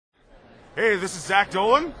Hey, this is Zach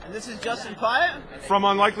Dolan And this is Justin Pyatt. from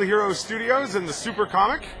Unlikely Heroes Studios and the Super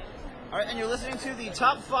Comic. All right, and you're listening to the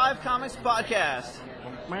Top 5 Comics Podcast.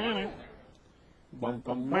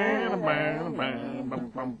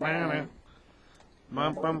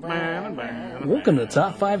 Welcome to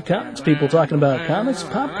Top 5 Comics, people talking about comics,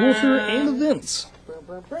 pop culture, and events.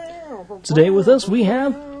 Today with us we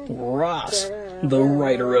have Ross, the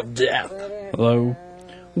writer of death. Hello.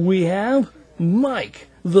 We have Mike,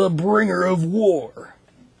 the bringer of war.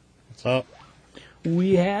 What's up?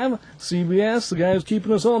 We have CBS, the guy who's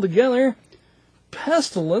keeping us all together.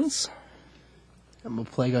 Pestilence. I'm a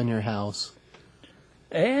plague on your house.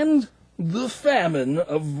 And the famine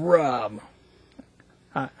of Rob.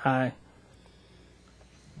 Hi.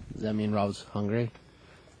 Does that mean Rob's hungry?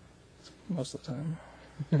 Most of the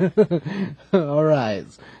time. All right.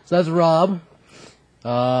 So that's Rob.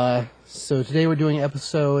 So today we're doing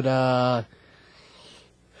episode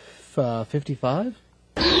 55?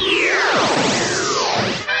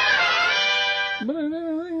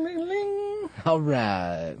 All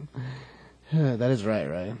right. That is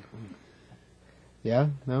right? Yeah?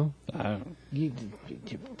 No?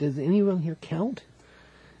 Does anyone here count?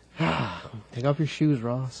 Take off your shoes,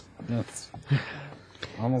 Ross. That's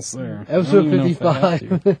almost there. Episode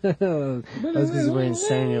 55. That's because we're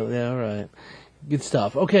insane. Yeah, all right. Good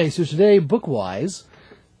stuff. Okay, so today, book-wise,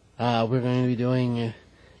 we're going to be doing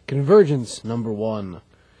Convergence number 1,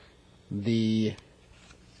 the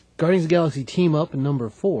Guardians of the Galaxy team-up number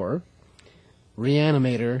 4,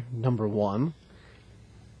 Reanimator number 1,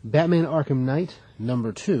 Batman Arkham Knight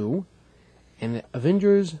number 2, and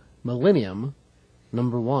Avengers Millennium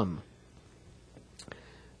number 1.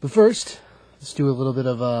 But first, let's do a little bit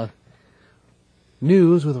of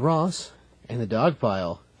news with Ross and the dog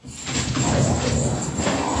pile.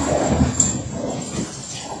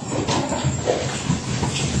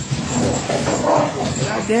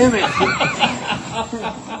 God damn it!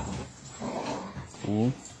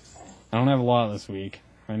 Cool. I don't have a lot this week.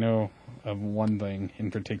 I know of one thing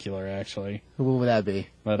in particular, actually. What would that be?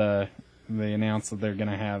 But they announced that they're going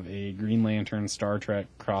to have a Green Lantern Star Trek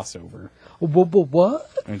crossover. What?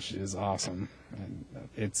 Which is awesome. And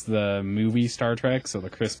it's the movie Star Trek, so the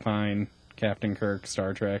Chris Pine, Captain Kirk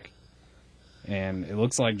Star Trek. And it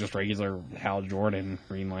looks like just regular Hal Jordan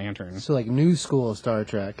Green Lantern. So like new school Star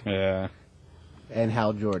Trek Yeah. and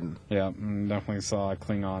Hal Jordan. Yeah, definitely saw a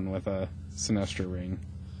Klingon with a Sinestro ring.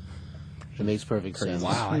 It makes perfect sense.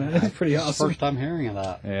 Wow, That's pretty awesome. First time hearing of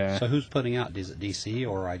that. Yeah. So who's putting out? Is it DC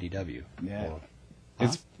or IDW? Yeah. Or,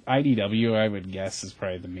 It's IDW, I would guess, is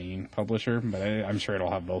probably the main publisher, but I'm sure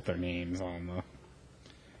it'll have both their names on the...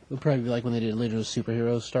 It'll probably be like when they did Legend of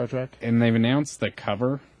Superheroes Star Trek. And they've announced the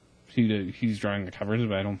cover. Who's drawing the covers,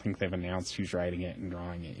 but I don't think they've announced who's writing it and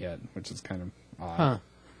drawing it yet, which is kind of odd. Huh.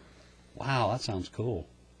 wow, that sounds cool.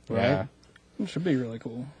 Yeah. It should be really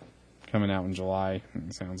cool. Coming out in July.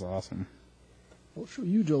 It sounds awesome. I'll show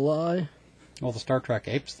you July. Well, the Star Trek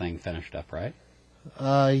Apes thing finished up, right?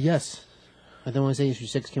 Yes. I don't want to say issue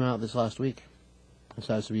 6 came out this last week.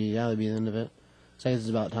 So that would be, that'd be the end of it. So I guess it's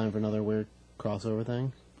about time for another weird crossover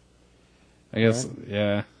thing. I guess, Right.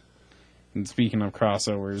 yeah. And speaking of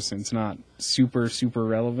crossovers, it's not super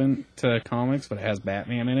relevant to comics, but it has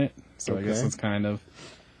Batman in it. So I guess Okay. it's kind of...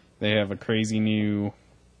 They have a crazy new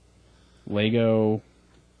Lego,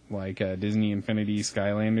 like Disney Infinity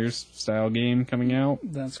Skylanders style game coming out,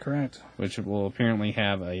 That's correct. which will apparently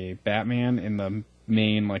have a Batman in the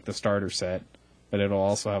main, like the starter set, but it'll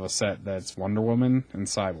also have a set that's Wonder Woman and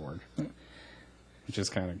Cyborg, which is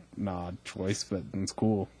kind of an odd choice, but it's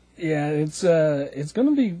cool. Yeah, it's going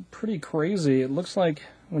to be pretty crazy. It looks like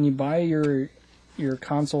when you buy your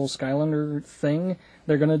console Skylander thing,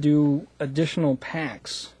 they're going to do additional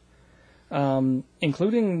packs,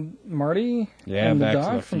 including Marty and the Back to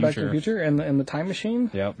dog the from Back to the Future. Future and the Time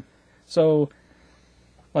Machine. Yep. So,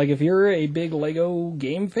 like, if you're a big Lego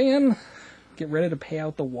game fan, get ready to pay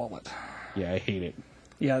out the wallet. Yeah, I hate it.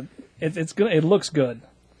 Yeah, it's good. It looks good.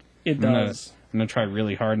 It does. I'm gonna try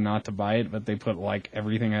really hard not to buy it, but they put like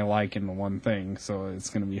everything I like into one thing, so it's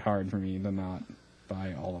gonna be hard for me to not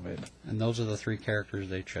buy all of it. And those are the 3 characters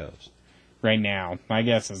they chose. Right now, my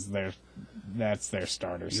guess is that's their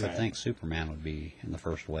starter You set. would think Superman would be in the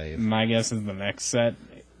first wave. My guess is the next set,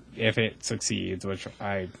 if it succeeds, which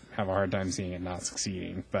I have a hard time seeing it not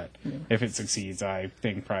succeeding, but if it succeeds, I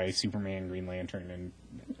think probably Superman, Green Lantern, and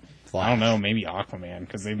Flash. I don't know, maybe Aquaman,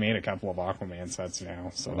 because they've made a couple of Aquaman sets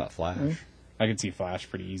now. So What about Flash? I could see Flash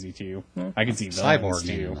pretty easy too. I could see villains Cyborg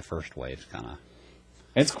being in too. the first wave, kind of.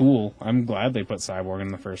 It's cool. I'm glad they put Cyborg in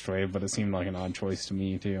the first wave, but it seemed like an odd choice to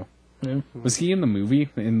me too. Yeah. Was he in the movie,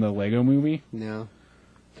 in the Lego movie? No.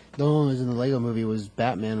 The only one that was in the Lego movie was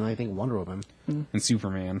Batman and I think Wonder Woman. And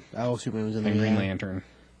Superman. Oh, Superman was in there. And Green yeah. Lantern.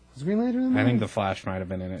 Was Green Lantern in there? I think the Flash might have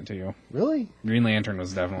been in it too. Really? Green Lantern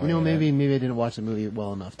was definitely You know, in maybe it. I didn't watch the movie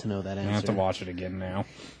well enough to know that answer. I have to watch it again now.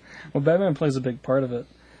 Well, Batman plays a big part of it.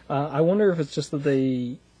 I wonder if it's just that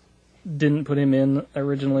they didn't put him in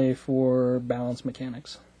originally for balance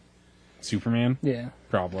mechanics. Superman? Yeah.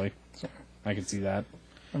 Probably. So, I could see that.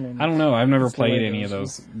 I mean, I don't know. I've never it's the played Legos, any of so-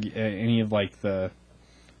 those, any of like the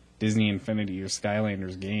Disney Infinity or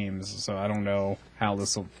Skylanders games, so I don't know how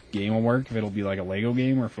game will work. If it'll be like a Lego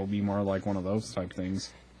game or if it'll be more like one of those type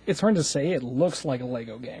things. It's hard to say. It looks like a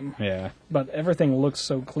Lego game, Yeah. but everything looks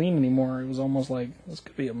so clean anymore. It was almost like this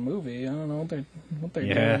could be a movie. I don't know what they're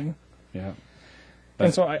Yeah. doing. Yeah.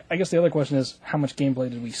 And so I guess the other question is, how much gameplay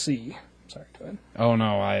did we see? Sorry, go ahead. Oh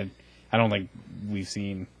no, I don't think we've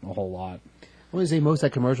seen a whole lot. I want to say most of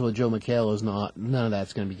that commercial with Joe McHale is not. None of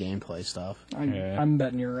that's going to be gameplay stuff. Yeah. I'm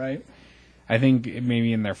betting you're right. I think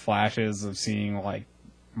maybe in their flashes of seeing like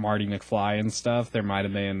Marty McFly and stuff, there might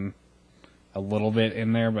have been a little bit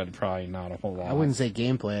in there, but probably not a whole lot. I wouldn't say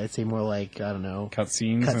gameplay. I'd say more like I don't know,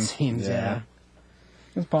 Cutscenes. cutscenes. Yeah,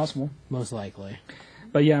 It's possible. most likely.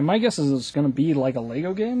 But yeah, my guess is it's going to be like a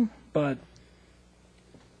Lego game, but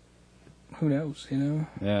who knows, you know?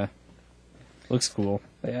 Yeah. Looks cool.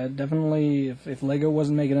 Yeah, definitely, if Lego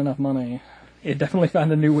wasn't making enough money, it definitely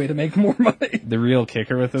found a new way to make more money. The real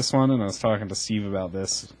kicker with this one, and I was talking to Steve about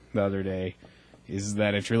this the other day, is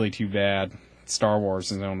that it's really too bad Star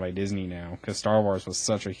Wars is owned by Disney now, because Star Wars was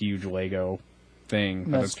such a huge Lego thing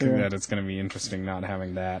that That's it's true. that it's going to be interesting not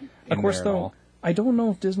having that in Of course, there at though, all. I don't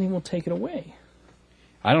know if Disney will take it away.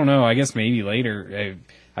 I don't know. I guess maybe later.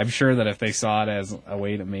 I'm sure that if they saw it as a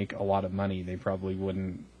way to make a lot of money, they probably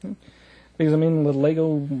wouldn't. Because, I mean, the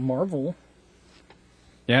Lego Marvel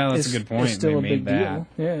Yeah, that's is, a good point. is still They a made big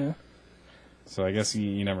that. deal. Yeah, So I guess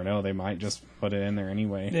you never know. They might just put it in there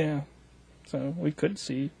anyway. yeah. So we could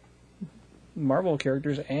see Marvel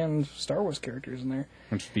characters and Star Wars characters in there.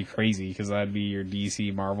 Which would be crazy, because that'd be your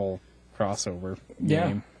DC Marvel crossover Yeah.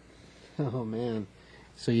 game. Oh man!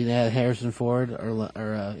 So you had Harrison Ford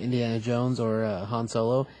or Indiana Jones or Han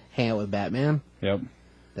Solo hang out with Batman. Yep.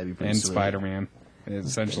 That'd be pretty And sweet. Spider-Man.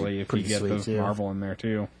 Essentially, if you Pretty get sweet, the too. Marvel in there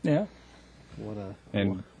too. Yeah.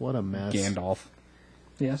 And What a mess. Gandalf.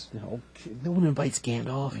 Yes. No one invites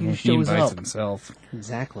Gandalf. He just He shows invites up. himself.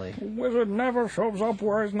 Exactly. Wizard never shows up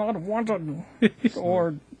where he's not wanted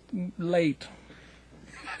or late.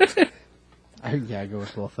 I go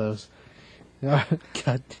with both those.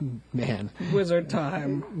 God, man. Wizard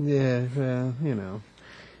time. Yeah, well, you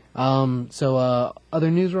know. So,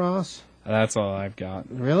 other news, Ross? That's all I've got.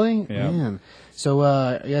 Really? Yeah. Man. So,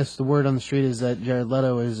 I guess the word on the street is that Jared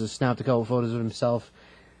Leto has snapped a couple photos of himself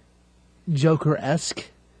Joker-esque.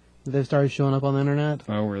 They've started showing up on the internet.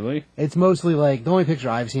 Oh, really? It's mostly like, the only picture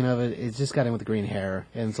I've seen of it is just got him with the green hair.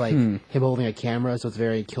 And it's like him holding a camera, so it's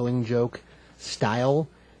very Killing Joke style.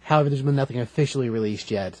 However, there's been nothing officially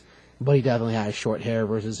released yet. But he definitely has short hair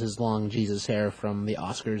versus his long Jesus hair from the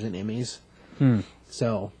Oscars and Emmys.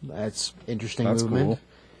 So, that's interesting That's movement.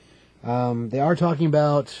 They are talking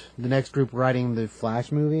about the next group writing the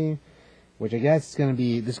Flash movie, which I guess is going to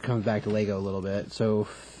be, this comes back to Lego a little bit. So,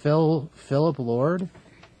 Philip Lord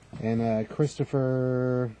and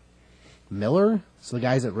Christopher Miller, so the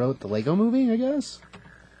guys that wrote the Lego movie, I guess,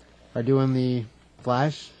 are doing the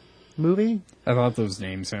Flash movie. I thought those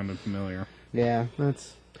names sounded familiar. Yeah,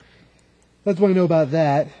 that's what I know about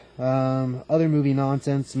that. Other movie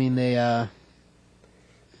nonsense. I mean, they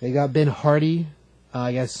got Ben Hardy,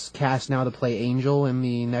 I guess, cast now to play Angel in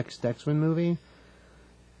the next X-Men movie.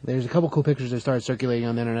 There's a couple cool pictures that started circulating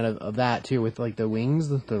on the internet of that too, with like the wings,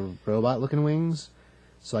 the robot-looking wings,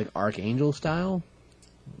 so like Archangel style.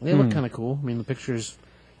 They look kind of cool. I mean, the pictures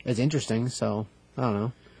is interesting, so I don't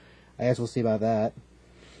know. I guess we'll see about that.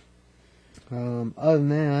 Other than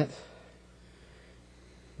that.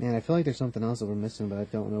 Man, I feel like there's something else that we're missing, but I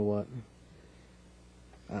don't know what.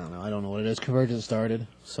 I don't know. I don't know what it is. Convergence started,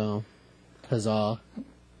 so huzzah! Of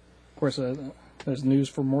course, there's news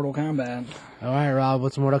for Mortal Kombat. All right, Rob,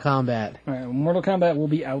 what's Mortal Kombat? All right, well, Mortal Kombat will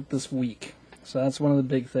be out this week, so that's one of the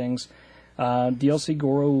big things. DLC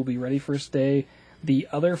Goro will be ready first day. The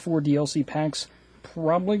other 4 DLC packs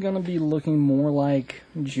probably going to be looking more like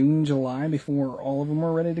June, July before all of them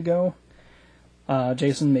are ready to go.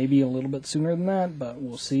 Jason may be a little bit sooner than that, but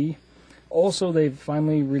we'll see. Also, they've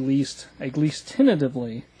finally released, at least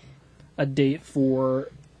tentatively, a date for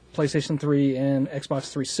PlayStation 3 and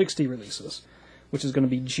Xbox 360 releases, which is going to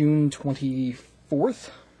be June 24th.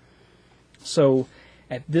 So,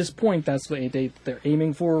 at this point, that's the date they're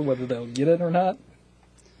aiming for. Whether they'll get it or not,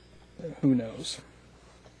 who knows.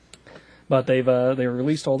 But they've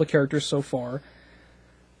released all the characters so far.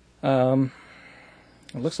 It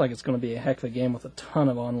looks like it's going to be a heck of a game with a ton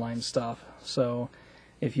of online stuff. So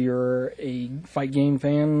if you're a fight game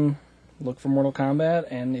fan, look for Mortal Kombat.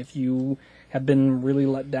 And if you have been really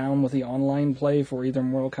let down with the online play for either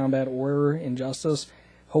Mortal Kombat or Injustice,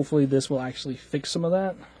 hopefully this will actually fix some of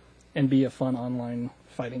that and be a fun online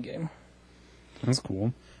fighting game. That's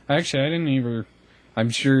cool. Actually, I didn't even... I'm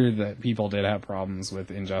sure that people did have problems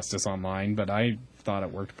with Injustice Online, but I thought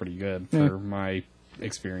it worked pretty good for my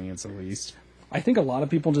experience, at least. I think a lot of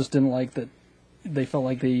people just didn't like that. They felt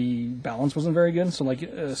like the balance wasn't very good, so like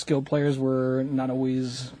skilled players were not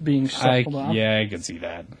always being shuffled off. Yeah, I could see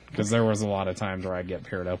that, because there was a lot of times where I'd get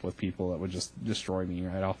paired up with people that would just destroy me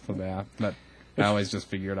right off the bat. But I always just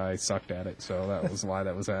figured I sucked at it, so that was why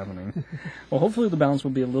that was happening. Well, hopefully the balance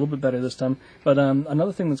will be a little bit better this time. But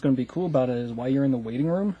another thing that's going to be cool about it is while you're in the waiting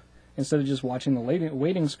room, instead of just watching the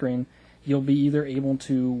waiting screen, you'll be either able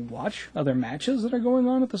to watch other matches that are going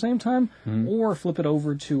on at the same time, or flip it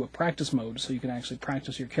over to a practice mode so you can actually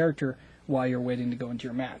practice your character while you're waiting to go into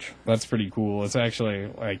your match. That's pretty cool. It's actually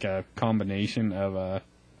like a combination of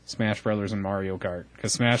Smash Brothers and Mario Kart.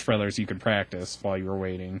 Because Smash Brothers you could practice while you were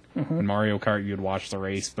waiting, and Mario Kart you'd watch the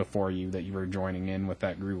race before you that you were joining in with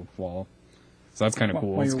that group wall. So that's kind of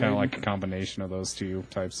cool. It's kind of like a combination of those two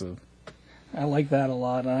types of... I like that a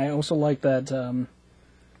lot, and I also like that...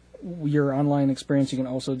 your online experience, you can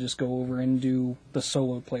also just go over and do the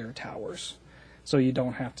solo player towers. So you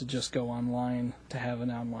don't have to just go online to have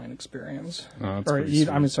an online experience. Oh, that's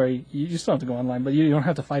I'm sorry, you still have to go online, but you don't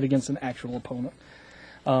have to fight against an actual opponent.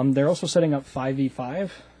 They're also setting up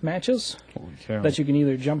 5v5 matches that you can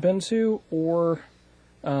either jump into or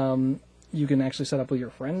you can actually set up with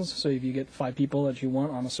your friends. So if you get 5 people that you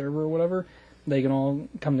want on a server or whatever, they can all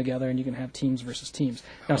come together and you can have teams versus teams.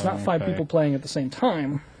 Now, it's not 5 people playing at the same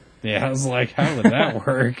time. Yeah, I was like, how would that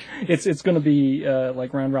work? It's going to be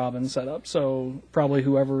like round robin setup. So probably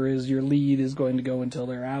whoever is your lead is going to go until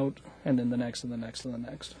they're out, and then the next and the next and the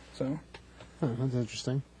next. So that's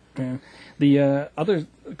interesting. Yeah. The other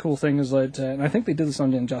cool thing is that, and I think they did this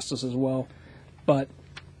on Injustice as well, but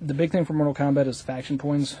the big thing for Mortal Kombat is faction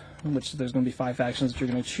points, which there's going to be 5 factions that you're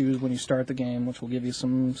going to choose when you start the game, which will give you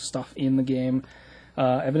some stuff in the game.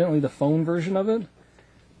 Evidently, the phone version of it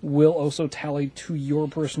will also tally to your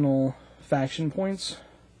personal faction points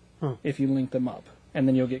if you link them up. And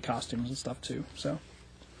then you'll get costumes and stuff too. So,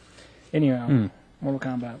 anyhow, Mortal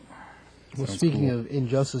Kombat. Well, speaking of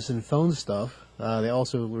Injustice and phone stuff, they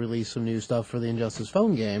also released some new stuff for the Injustice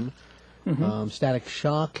phone game. Static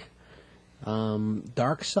Shock,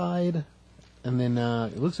 Dark Side, and then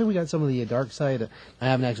it looks like we got some of the Dark Side. I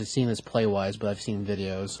haven't actually seen this play-wise, but I've seen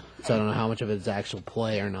videos, so I don't know how much of it is actual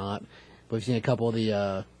play or not. But we've seen a couple of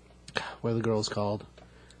the, what are the girls called?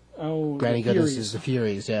 Oh, Granny Goodness is the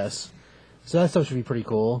Furies, yes. So that stuff should be pretty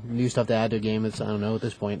cool. New stuff to add to a game that's, I don't know, at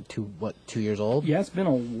this point, 2 years old? Yeah, it's been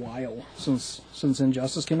a while since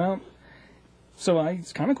Injustice came out. So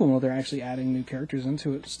it's kind of cool that they're actually adding new characters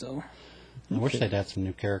into it still. I wish they'd add some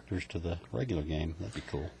new characters to the regular game. That'd be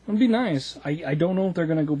cool. It'd be nice. I don't know if they're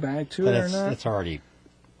going to go back to it or not. It's already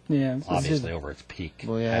obviously over its peak.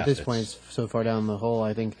 Well, yeah, at this point, it's so far down the hole,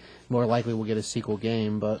 I think more likely we'll get a sequel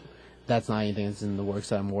game, but that's not anything that's in the works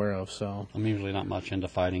that I'm aware of, so... I'm usually not much into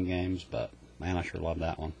fighting games, but, man, I sure love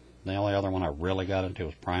that one. The only other one I really got into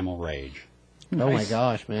was Primal Rage. Nice. Oh my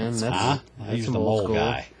gosh, man. That's I used the mole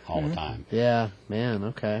guy all the time. Yeah, man,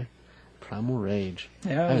 okay. Primal Rage.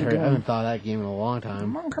 Yeah, I haven't thought of that game in a long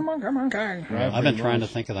time. Come on, guy. Right, I've been trying to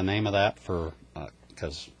think of the name of that for,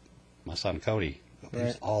 because my son Cody,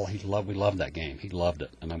 we loved that game. He loved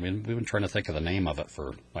it. And we've been trying to think of the name of it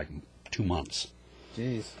for like 2 months.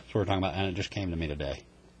 Jeez. So we're talking about, and it just came to me today.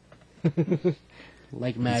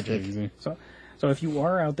 Like magic. So if you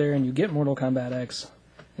are out there and you get Mortal Kombat X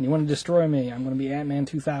and you want to destroy me, I'm going to be Ant-Man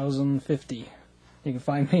 2050. You can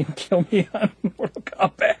find me and kill me on Mortal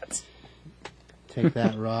Kombat. Take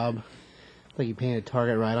that, Rob. Like you painted a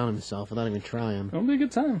target right on himself without even trying. It'll be a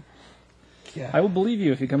good time. Yeah. I will believe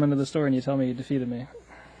you if you come into the store and you tell me you defeated me.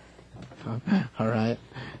 All right.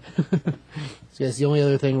 So yes, the only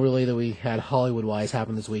other thing really that we had Hollywood-wise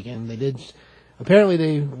happen this weekend, apparently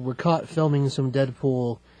they were caught filming some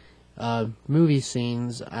Deadpool movie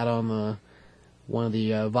scenes out on one of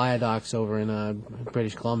the viaducts over in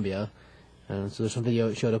British Columbia. So there's some video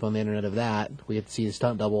that showed up on the internet of that. We get to see the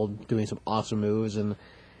stunt double doing some awesome moves, and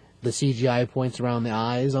the CGI points around the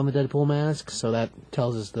eyes on the Deadpool mask, so that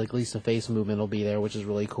tells us that at least the face movement will be there, which is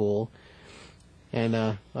really cool. And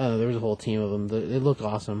I don't know, there was a whole team of them. It looked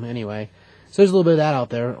awesome. Anyway, so there's a little bit of that out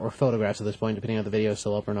there, or photographs at this point, depending on if the video is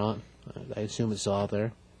still up or not. I assume it's still out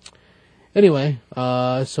there. Anyway,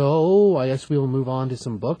 so I guess we will move on to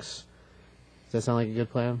some books. Does that sound like a good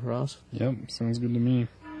plan, Ross? Yep, sounds good to me.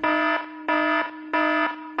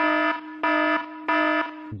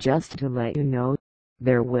 Just to let you know,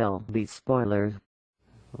 there will be spoilers.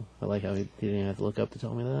 I like how you didn't have to look up to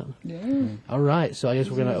tell me that. Yeah. All right, so I guess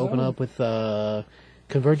we're going to open up with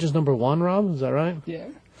Convergence number 1, Rob. Is that right? Yeah.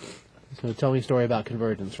 So tell me a story about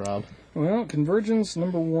Convergence, Rob. Well, Convergence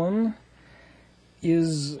number 1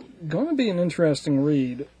 is going to be an interesting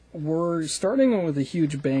read. We're starting with a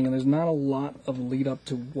huge bang, and there's not a lot of lead up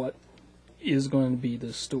to what is going to be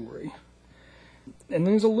this story. And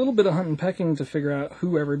there's a little bit of hunt and pecking to figure out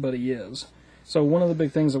who everybody is. So one of the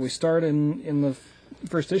big things that we start in the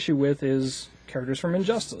first issue with is characters from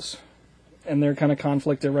Injustice, and their kind of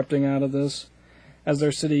conflict erupting out of this as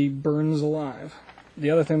their city burns alive.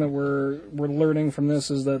 The other thing that we're learning from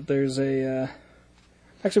this is that there's a...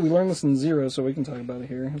 actually, we learned this in Zero, so we can talk about it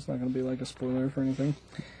here. It's not going to be like a spoiler for anything.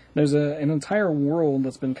 There's an entire world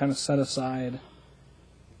that's been kind of set aside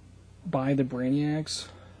by the Brainiacs,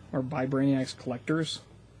 or by Brainiacs collectors,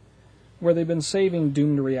 where they've been saving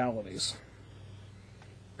doomed realities.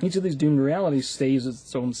 Each of these doomed realities stays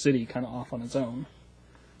its own city, kind of off on its own.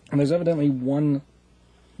 And there's evidently one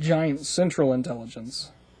giant central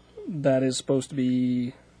intelligence that is supposed to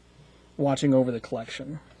be watching over the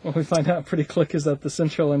collection. What we find out pretty quick is that the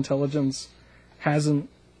central intelligence hasn't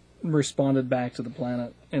responded back to the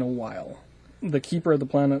planet in a while. The keeper of the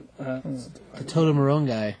planet... The Toto Marone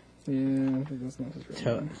guy. Yeah, I think that's not his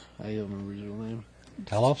real name. I don't remember his real name.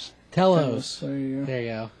 Telos? Telos. There you go. There you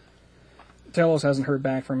go. Telos hasn't heard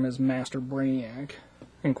back from his master Brainiac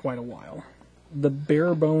in quite a while. The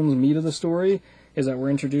bare bones meat of the story is that we're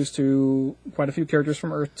introduced to quite a few characters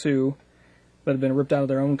from Earth 2 that have been ripped out of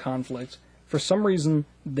their own conflict. For some reason,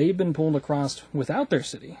 they've been pulled across without their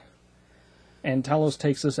city. And Telos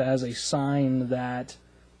takes this as a sign that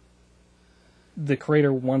the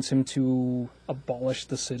creator wants him to abolish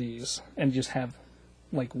the cities and just have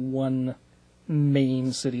like one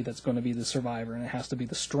main city that's going to be the survivor, and it has to be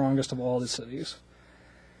the strongest of all the cities.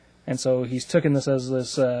 And so he's taken this as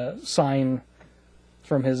this sign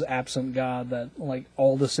from his absent god that like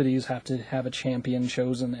all the cities have to have a champion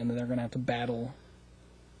chosen, and they're going to have to battle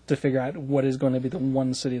to figure out what is going to be the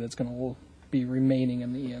one city that's going to be remaining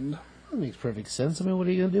in the end. That makes perfect sense. I mean, what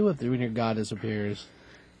are you going to do with it when your god disappears?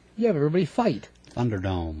 You have everybody fight.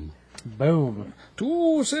 Thunderdome. Boom.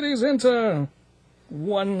 2 cities enter,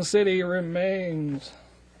 1 city remains.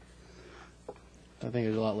 I think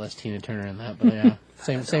there's a lot less Tina Turner in that, but yeah,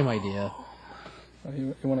 same idea. Oh,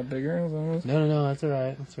 you want it bigger? Is that what it is? No, that's all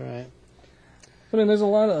right. That's all right. I mean, there's a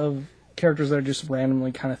lot of characters that are just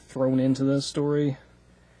randomly kind of thrown into this story,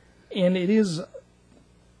 and it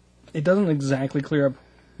doesn't exactly clear up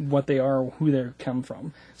what they are or who they come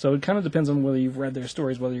from. So it kind of depends on whether you've read their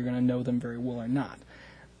stories, whether you're going to know them very well or not.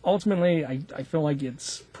 Ultimately, I feel like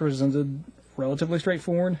it's presented relatively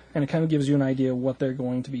straightforward, and it kind of gives you an idea of what they're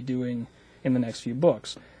going to be doing in the next few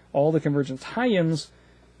books. All the Convergence tie-ins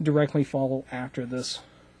directly follow after this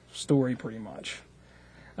story, pretty much.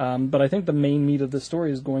 But I think the main meat of the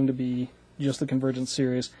story is going to be just the Convergence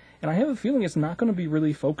series, and I have a feeling it's not going to be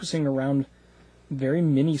really focusing around very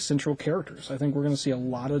many central characters. I think we're going to see a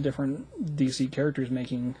lot of different DC characters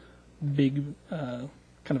making big kind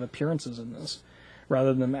of appearances in this,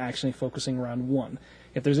 rather than actually focusing around one.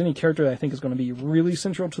 If there's any character that I think is going to be really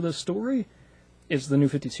central to this story, it's the New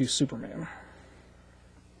 52 Superman.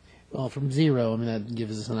 Well, from Zero, I mean, that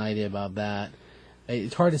gives us an idea about that.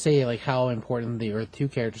 It's hard to say like how important the Earth 2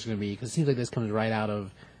 character is going to be, because it seems like this comes right out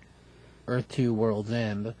of Earth 2 World's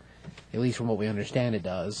End, at least from what we understand it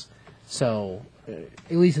does. So,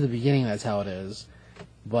 at least at the beginning, that's how it is.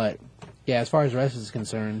 But, yeah, as far as the rest is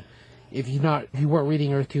concerned, if you weren't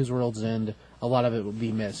reading Earth 2's World's End, a lot of it would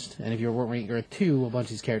be missed. And if you weren't reading Earth 2, a bunch of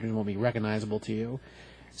these characters won't be recognizable to you.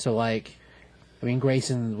 So, like, I mean,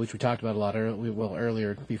 Grayson, which we talked about a lot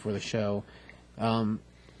earlier before the show,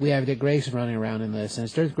 we have Dick Grayson running around in this, and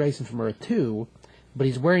it's Dick Grayson from Earth 2, but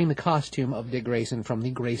he's wearing the costume of Dick Grayson from the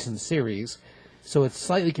Grayson series. So it's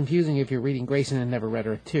slightly confusing if you're reading Grayson and never read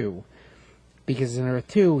Earth 2. Because in Earth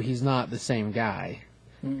 2, he's not the same guy.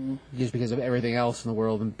 Mm-hmm. Just because of everything else in the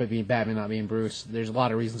world, and being Batman not being Bruce. There's a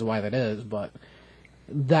lot of reasons why that is, but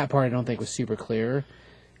that part I don't think was super clear.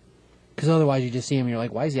 Because otherwise you just see him and you're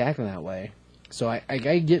like, why is he acting that way? So I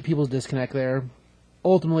get people's disconnect there.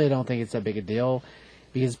 Ultimately, I don't think it's that big a deal,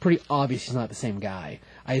 because it's pretty obvious he's not the same guy.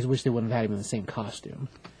 I just wish they wouldn't have had him in the same costume.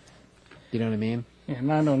 You know what I mean? Yeah,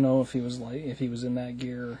 and I don't know if he was in that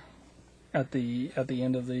gear at the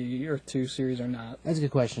end of the Earth 2 series or not. That's a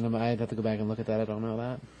good question. I'd have to go back and look at that. I don't know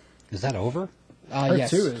that. Is that over? Earth Yes.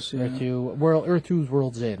 2 is, yeah. Earth 2's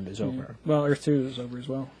World's End is over. Well, Earth 2 is over as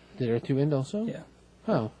well. Did Earth 2 end also? Yeah.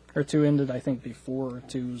 Oh. Earth 2 ended, I think, before Earth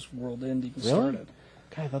 2's World End even Really? started.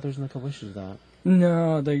 God, I thought there was no couple issues of that.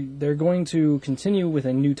 No, they're going to continue with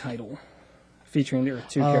a new title featuring the Earth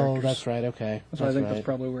 2 characters. Oh, that's right, okay. So I think right. that's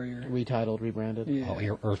probably where you're... Retitled, rebranded. Yeah. Oh,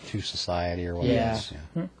 your Earth 2 Society or whatever Yeah. it is.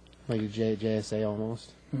 Yeah. Like a JSA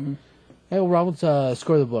almost. Mm-hmm. Hey, well, Rob, let's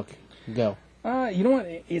score the book. Go. You know what?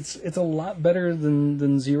 It's a lot better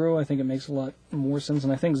than Zero. I think it makes a lot more sense,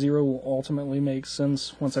 and I think Zero will ultimately make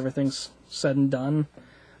sense once everything's said and done.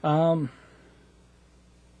 Artwork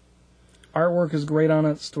is great on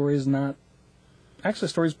it. Story's not... Actually,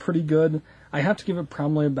 story's pretty good. I have to give it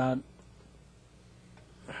probably about...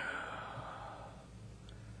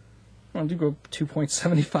 I'll do go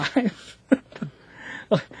 2.75.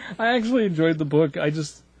 I actually enjoyed the book. I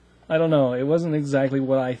don't know. It wasn't exactly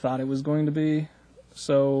what I thought it was going to be.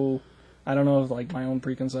 So, I don't know if like my own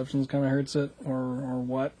preconceptions kind of hurts it or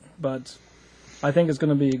what. But I think it's going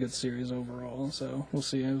to be a good series overall. So, we'll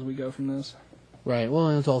see as we go from this. Right. Well,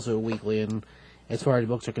 and it's also weekly, and as far as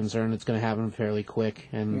books are concerned, it's going to happen fairly quick.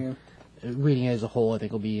 And reading it as a whole, I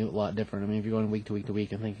think, will be a lot different. I mean, if you're going week to week to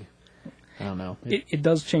week, I think... I don't know. It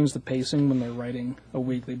does change the pacing when they're writing a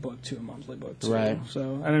weekly book to a monthly book, too. Right.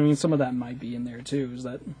 So, I mean, some of that might be in there, too, is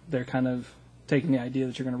that they're kind of taking the idea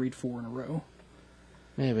that you're going to read 4 in a row.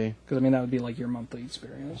 Maybe. Because, I mean, that would be like your monthly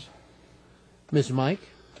experience. Mr. Mike?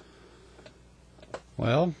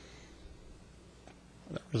 Well,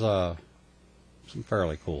 there was some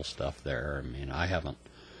fairly cool stuff there. I mean, I haven't...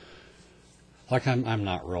 Like, I'm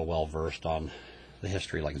not real well versed on the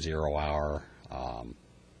history, like Zero Hour,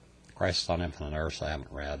 Crisis on Infinite Earths I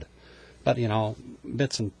haven't read. But, you know,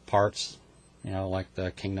 bits and parts, you know, like the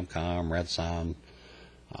Kingdom Come, Red Sun,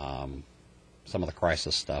 some of the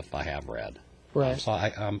Crisis stuff I have read. Right. So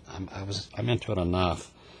I'm into it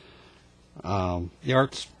enough. The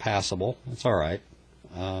art's passable. It's all right.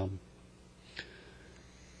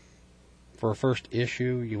 For a first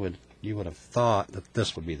issue, you would have thought that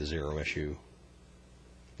this would be the Zero issue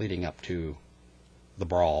leading up to the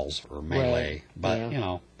brawls or melee. Right. But, Yeah. you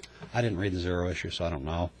know, I didn't read the Zero issue, so I don't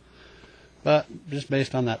know. But just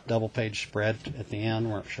based on that double-page spread at the end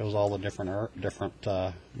where it shows all the different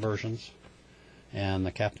versions, and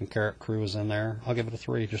the Captain Carrot crew is in there, I'll give it a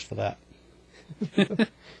 3 just for that. You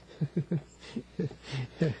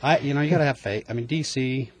got to have faith. I mean,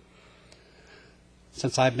 DC,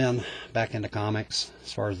 since I've been back into comics,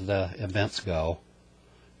 as far as the events go,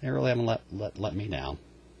 they really haven't let me down,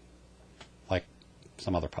 like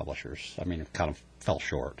some other publishers. I mean, it kind of fell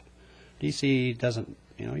short. DC doesn't,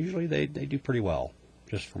 usually they do pretty well,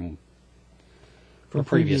 just from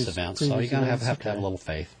previous events. So you gotta have to have a little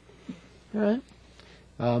faith. All right.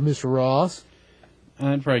 Mr. Ross?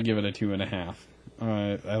 I'd probably give it a 2.5.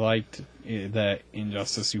 I liked that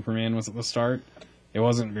Injustice Superman was at the start. It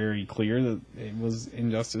wasn't very clear that it was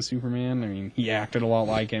Injustice Superman. I mean, he acted a lot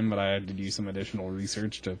like him, but I had to do some additional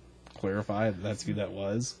research to clarify that that's who that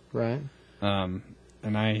was. Right. And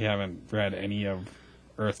I haven't read any of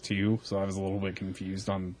Earth 2, so I was a little bit confused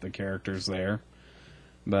on the characters there.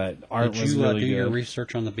 But art was really good. Did you do your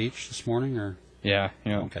research on the beach this morning, or? Yeah.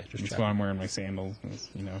 Okay, just that's check. why I'm wearing my sandals,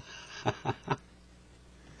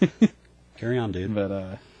 Carry on, dude.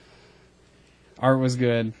 But art was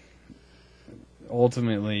good.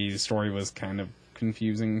 Ultimately, the story was kind of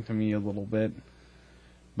confusing to me a little bit.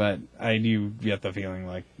 But I do get the feeling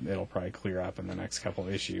like it'll probably clear up in the next couple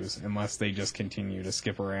issues, unless they just continue to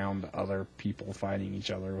skip around other people fighting each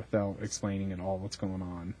other without explaining at all what's going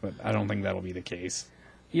on. But I don't think that'll be the case.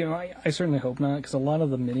 I certainly hope not, because a lot of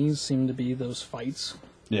the minis seem to be those fights.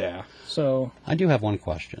 Yeah. So, I do have one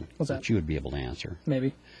question What's that? you would be able to answer.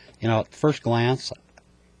 maybe. At first glance,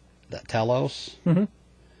 that Telos, I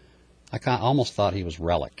almost thought he was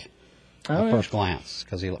Relic. Oh, At yeah. first glance,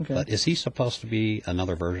 because Okay. But is he supposed to be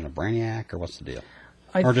another version of Brainiac, or what's the deal?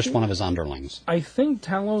 I Or just think- one of his underlings? I think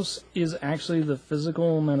Talos is actually the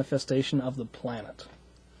physical manifestation of the planet.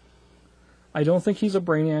 I don't think he's a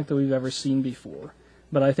Brainiac that we've ever seen before,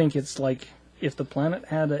 but I think it's like if the planet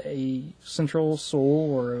had a central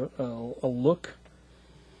soul or a look,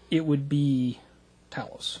 it would be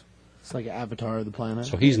Talos. It's like an avatar of the planet.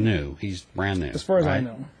 So he's new. He's brand new. As far as I right?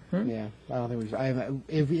 know. Yeah, I don't think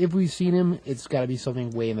if we've seen him, it's got to be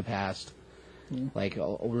something way in the past, like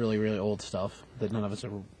really, really old stuff that none of us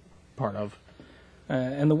are part of.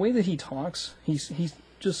 And the way that he talks, he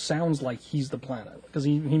just sounds like he's the planet, because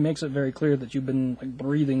he makes it very clear that you've been like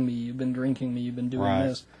breathing me, you've been drinking me, you've been doing Right.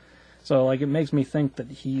 this. So like it makes me think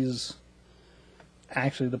that he's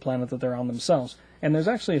actually the planet that they're on themselves. And there's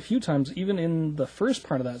actually a few times, even in the first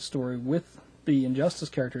part of that story with the Injustice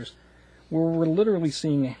characters, where we're literally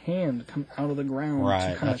seeing a hand come out of the ground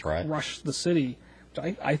Right, to kind that's of right. crush the city,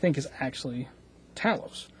 which I think is actually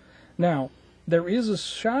Talos. Now, there is a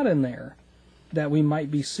shot in there that we might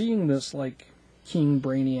be seeing this, like, King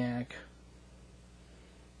Brainiac,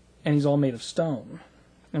 and he's all made of stone.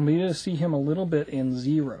 And we get to see him a little bit in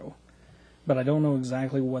Zero, but I don't know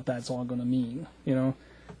exactly what that's all going to mean, you know?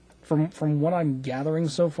 From what I'm gathering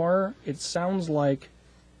so far, it sounds like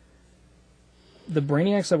the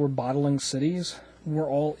Brainiacs that were bottling cities were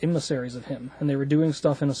all emissaries of him, and they were doing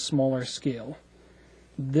stuff in a smaller scale.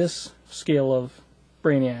 This scale of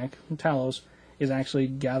Brainiac, Talos, is actually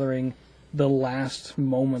gathering the last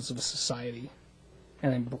moments of society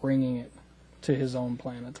and then bringing it to his own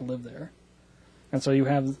planet to live there. And so you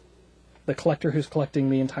have the collector who's collecting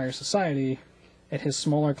the entire society and his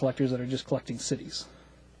smaller collectors that are just collecting cities.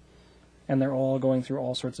 And they're all going through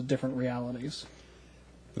all sorts of different realities.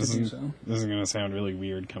 This is going to sound really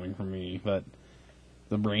weird coming from me, but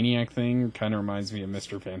the Brainiac thing kind of reminds me of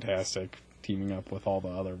Mr. Fantastic teaming up with all the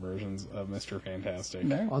other versions of Mr. Fantastic.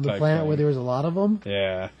 Yeah. On the type planet thing. where there was a lot of them?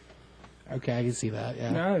 Yeah. Okay, I can see that,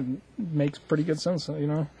 yeah. Yeah, it makes pretty good sense, you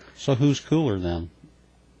know? So who's cooler then?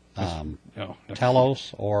 Oh,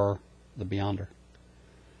 Talos or the Beyonder?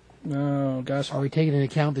 Oh, gosh. Are we taking into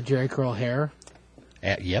account the Jerry curl hair?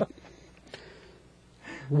 Yep.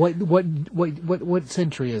 What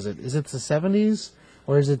century is it? Is it the 70s?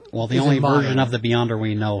 Or is it... Well, the is it only modern? version of the Beyonder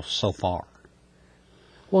we know so far.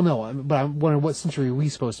 Well, no, but I'm wondering what century are we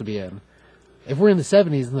supposed to be in? If we're in the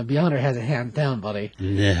 70s, then the Beyonder has it hand down, buddy.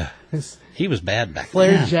 Yeah. It's He was bad back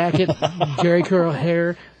flared then. jacket, Jerry curl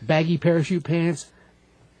hair, baggy parachute pants,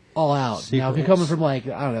 all out. Now, if you're coming from, like,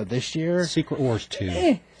 I don't know, this year... Secret Wars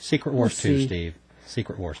 2. Secret Wars we'll 2, see. Steve.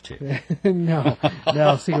 Secret Wars 2. no,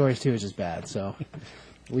 Secret Wars 2 is just bad, so...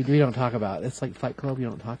 We don't talk about it. It's like Fight Club, you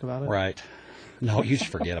don't talk about it. Right. No, you just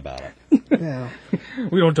forget about it. Yeah,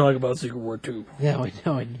 We don't talk about Secret War 2. yeah, we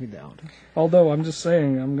don't. Although, I'm just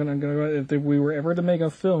saying, I'm gonna go... If we were ever to make a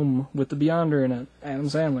film with the Beyonder in it, Adam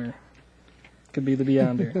Sandler could be the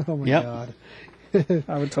Beyonder. Oh my Yep. god.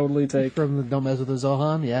 I would totally take... From the Don't Mess with the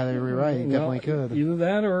Zohan? Yeah, they were right. You Well, definitely could. Either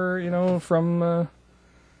that or, you know, from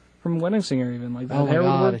Wedding Singer even. Like, that Oh my hair would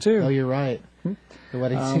god. work too. Oh, you're right. The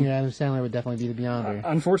Wedding Singer Adam Sandler would definitely be the Beyonder.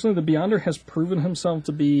 Unfortunately, the Beyonder has proven himself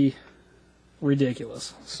to be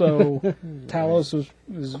ridiculous. So, Talos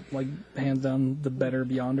is like, hands down, the better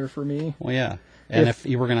Beyonder for me. Well, yeah. And if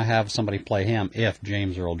you were going to have somebody play him, if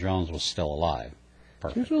James Earl Jones was still alive.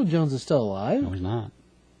 Perfect. James Earl Jones is still alive? No, he's not.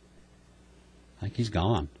 I think he's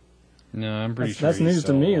gone. No, I'm pretty That's sure he's news to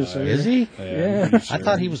still me, alive. sir. Is he? Yeah. I'm pretty I sure.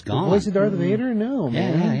 thought he was The gone. voice of Darth Vader? No,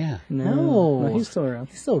 Yeah, man. yeah. No. He's still around.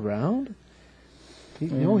 He's still around.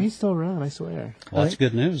 No, he's still around, I swear. Well, that's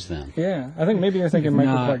good news then. Yeah, I think maybe you're thinking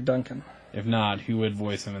Michael Not- Clark Duncan. If not, who would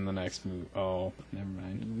voice him in the next movie? Oh, never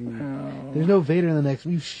mind. There's no Vader in the next...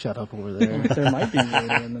 You shut up over there. There might be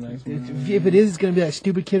Vader in the next movie. If it is, it's going to be that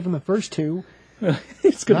stupid kid from the first two.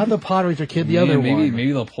 It's gonna Not the pod racer kid, the Man, other maybe one.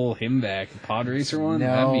 maybe they'll pull him back. The Pod Racer one?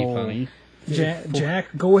 That'd be No. funny. Jack,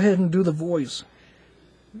 go ahead and do the voice.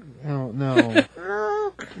 Oh, no.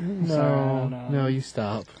 No, you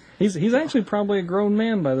stop. He's actually probably a grown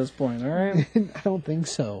man by this point, all right? I don't think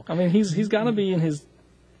so. I mean, he's got to be in his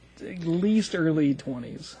at least early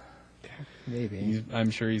 20s. Maybe. I'm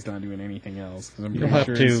sure he's not doing anything else. 'Cause I'm You'll pretty have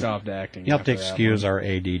sure to- he stopped acting. You have to after that excuse one. our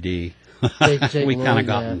ADD. Jake We kind Lloyd, of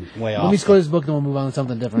gotten way Let me off. score this book, then we'll move on to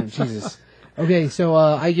something different. Jesus. Okay, so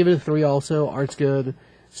I give it a 3 also. Art's good.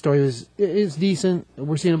 Story is decent.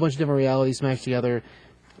 We're seeing a bunch of different realities smashed together.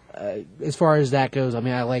 As far as that goes, I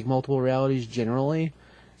mean, I like multiple realities generally.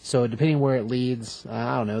 So depending where it leads,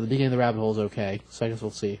 I don't know. The beginning of the rabbit hole is okay. So I guess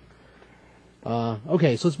we'll see.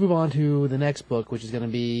 Okay, so let's move on to the next book, which is going to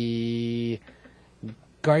be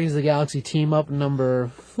Guardians of the Galaxy Team Up number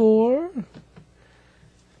 4.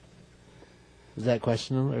 Is that a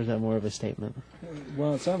question, or is that more of a statement?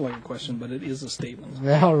 Well, it sounded like a question, but it is a statement.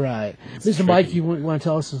 All right. Mr. Mike, you want to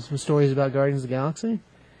tell us some stories about Guardians of the Galaxy?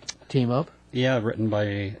 Team Up? Yeah, written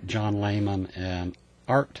by John Layman and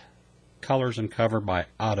art, colors, and cover by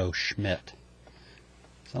Otto Schmidt.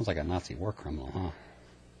 Sounds like a Nazi war criminal, huh?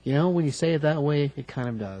 You know, when you say it that way, it kind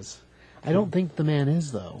of does. I don't think the man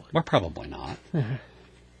is, though. Well, probably not.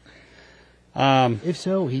 If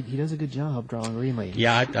so, he does a good job drawing Green Lady.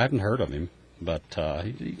 Yeah, I haven't heard of him, but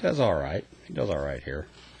he does all right. He does all right here.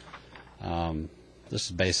 This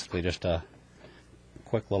is basically just a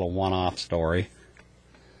quick little one-off story.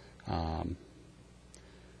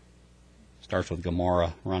 Starts with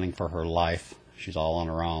Gamora running for her life. She's all on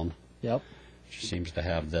her own. Yep. She seems to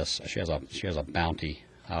have this. She has a bounty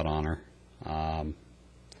out on her,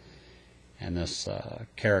 And this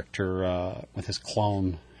character with his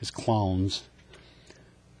clones,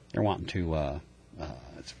 they're wanting to.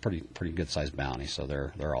 It's a pretty good sized bounty, so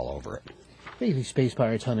they're all over it. Basically, space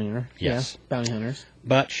pirates hunting her. Yes, yeah, bounty hunters.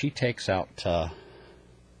 But she takes out a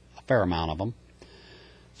fair amount of them.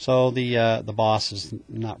 So the boss is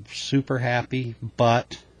not super happy,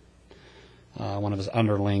 but one of his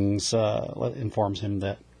underlings informs him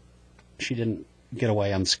that she didn't get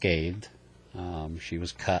away unscathed. She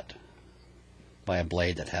was cut by a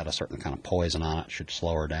blade that had a certain kind of poison on it, should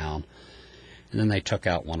slow her down. And then they took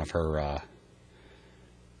out one of her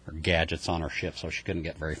gadgets on her ship, so she couldn't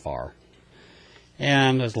get very far.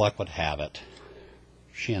 And as luck would have it,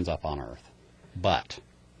 she ends up on Earth. But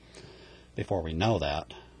before we know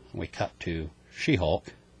that, we cut to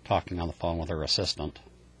She-Hulk talking on the phone with her assistant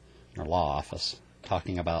in her law office,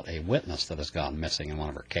 talking about a witness that has gone missing in one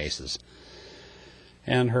of her cases.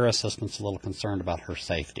 And her assistant's a little concerned about her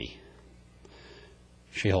safety.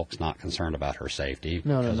 She-Hulk's not concerned about her safety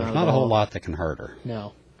because there's not a whole lot that can hurt her.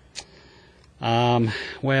 No.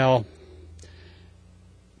 Well,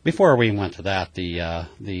 before we went to that,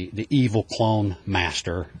 the evil clone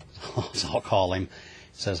master, as I'll call him,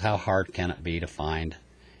 says, how hard can it be to find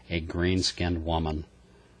a green-skinned woman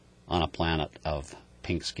on a planet of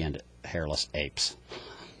pink-skinned, hairless apes?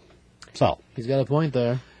 So he's got a point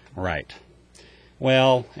there. Right.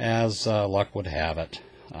 Well, as luck would have it,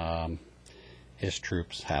 his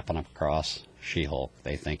troops happen across She-Hulk.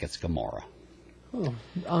 They think it's Gamora. Oh,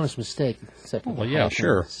 honest mistake, except for well, yeah,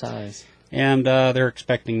 sure. Size. And they're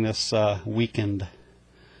expecting this weakened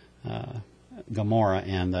Gamora,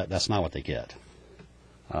 and that's not what they get.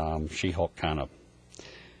 She-Hulk kind of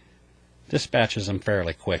dispatches him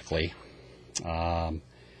fairly quickly. And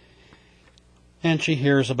she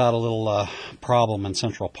hears about a little problem in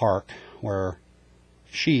Central Park where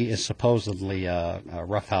she is supposedly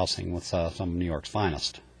roughhousing with some of New York's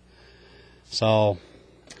finest. So,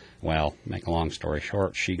 well, make a long story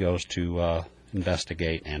short, she goes to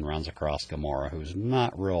investigate and runs across Gamora, who's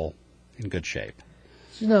not real in good shape.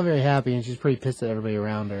 She's not very happy, and she's pretty pissed at everybody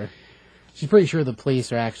around her. She's pretty sure the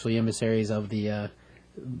police are actually emissaries of the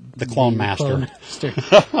Clone Master. Clone Master.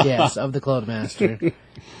 Yes, of the Clone Master.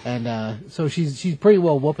 And so she's pretty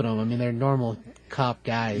well whooping them. I mean, they're normal cop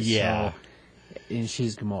guys. Yeah. So, and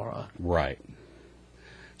she's Gamora. Right.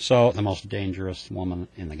 So, the most dangerous woman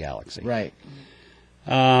in the galaxy. Right.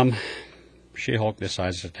 She-Hulk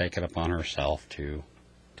decides to take it upon herself to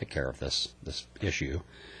take care of this issue,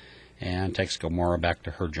 and takes Gamora back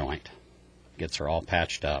to her joint, gets her all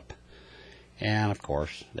patched up, and of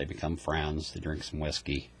course they become friends. They drink some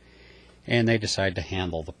whiskey, and they decide to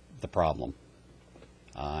handle the problem.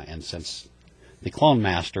 And since the Clone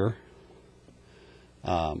Master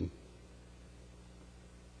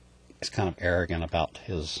is kind of arrogant about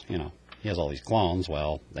his, he has all these clones,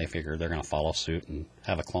 well, they figure they're going to follow suit and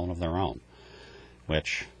have a clone of their own,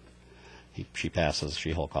 which she passes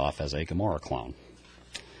She-Hulk off as a Gamora clone.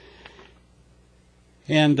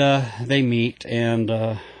 And they meet,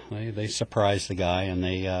 and they surprise the guy, and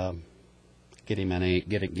they get him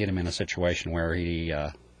in a situation where he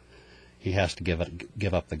has to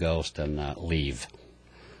give up the ghost and leave,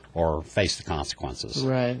 or face the consequences.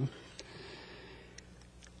 Right.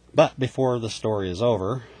 But before the story is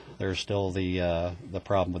over, there's still the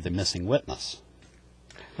problem with the missing witness.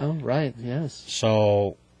 Oh, right, yes.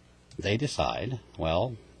 So they decide,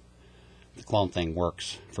 well, the clone thing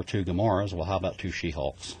works for 2 Gamoras, well, how about 2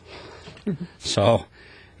 She-Hulks? So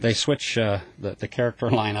they switch the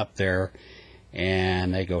character line up there,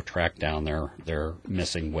 and they go track down their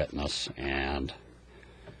missing witness, and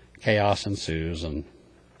chaos ensues, and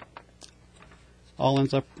all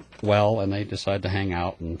ends up well, and they decide to hang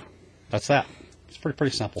out, and that's that. It's a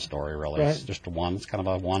pretty simple story, really. Right. It's just it's kind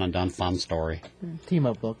of a one-and-done fun story.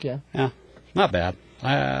 Team-up book, yeah. Yeah, not bad.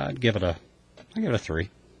 I'd give it a 3.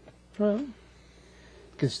 Well,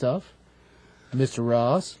 good stuff. Mr.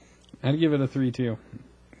 Ross? I'd give it a 3 too.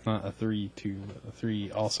 Not a 3-2, but a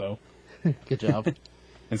 3 also. Good job.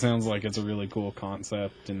 It sounds like it's a really cool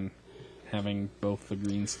concept, and having both the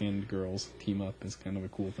green-skinned girls team up is kind of a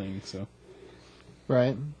cool thing, so.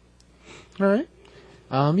 Right. All right.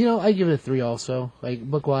 I give it a 3 also. Like,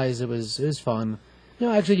 book-wise, it was fun.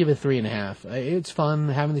 I actually give it a 3.5. It's fun.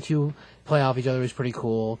 Having the two play off each other is pretty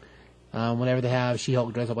cool. Whenever they have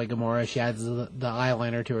She-Hulk dress up like Gamora, she adds the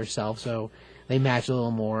eyeliner to herself, so they match a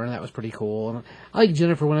little more, and that was pretty cool. And I like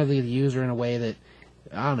Jennifer whenever they use her in a way that,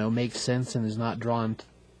 I don't know, makes sense and is not drawn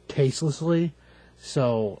tastelessly.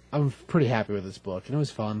 So I'm pretty happy with this book, and it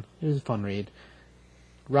was fun. It was a fun read.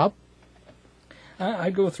 Rob?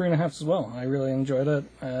 I'd go with 3.5 as well. I really enjoyed it.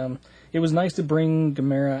 it was nice to bring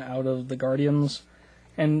Gamera out of the Guardians,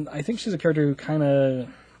 and I think she's a character who kind of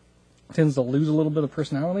tends to lose a little bit of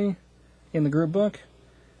personality in the group book,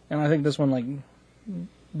 and I think this one like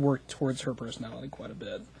worked towards her personality quite a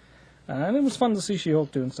bit. And it was fun to see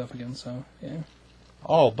She-Hulk doing stuff again, so, yeah.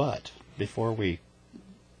 Oh, but before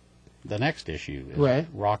the next issue is Right.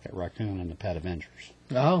 Rocket Raccoon and the Pet Avengers.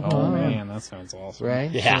 Oh, man, that sounds awesome.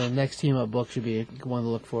 Right? Yeah. So the next team-up book should be one to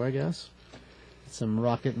look for, I guess. Some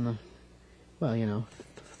Rocket and the, well, you know,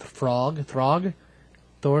 Throg?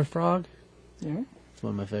 Thor Frog? Yeah. It's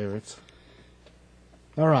one of my favorites.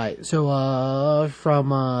 All right, so from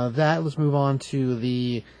that, let's move on to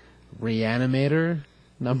the Reanimator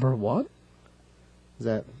 #1. Is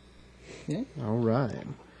that? Yeah. All right.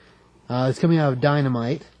 It's coming out of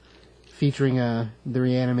Dynamite, featuring the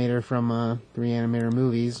Reanimator from the Reanimator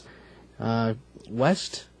movies.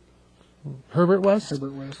 West? Herbert West?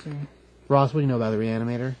 Herbert West, yeah. Ross, what do you know about the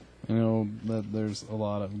Reanimator? I know that there's a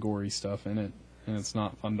lot of gory stuff in it, and it's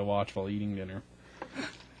not fun to watch while eating dinner. I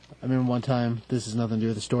remember one time, this has nothing to do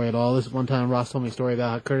with the story at all, this one time Ross told me a story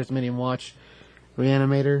about how Curtis made him watch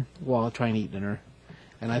Reanimator while trying to eat dinner.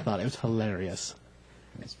 And I thought it was hilarious.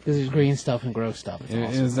 Because there's green stuff and gross stuff. It's It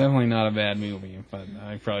awesome. was definitely not a bad movie, but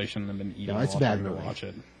I probably shouldn't have been eating No, it's a while bad trying to movie. watch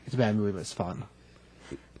it. It's a bad movie, but it's fun.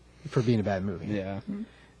 For being a bad movie. Yeah.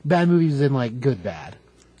 Bad movies in, like, good bad.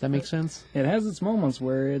 Does that make sense? It has its moments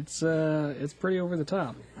where it's pretty over the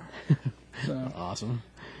top. So, Awesome.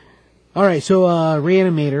 All right, so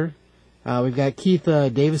Reanimator. We've got Keith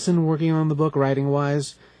Davison working on the book,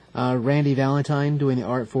 writing-wise. Randy Valentine doing the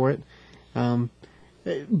art for it.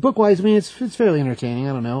 Book-wise, I mean, it's fairly entertaining.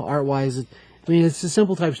 I don't know. Art-wise, I mean, it's a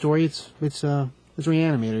simple type story. It's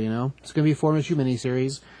Reanimator, you know. It's going to be a 4-issue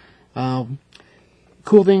miniseries.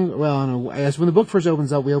 Cool thing, well, I don't know, I guess when the book first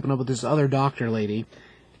opens up, we open up with this other doctor lady.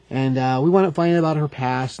 And we wind up finding out about her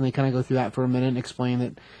past, and they kind of go through that for a minute and explain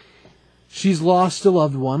that she's lost a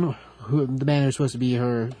loved one, who the man who's supposed to be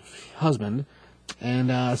her husband.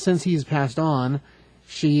 And since he's passed on,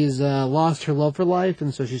 she's lost her love for life,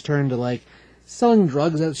 and so she's turned to, like, selling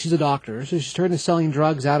drugs. She's a doctor, so she's turned to selling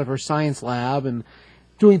drugs out of her science lab and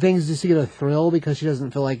doing things just to get a thrill because she doesn't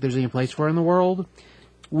feel like there's any place for her in the world,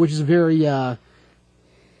 which is very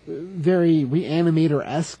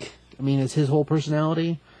Reanimator-esque. I mean, it's his whole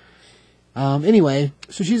personality. Anyway,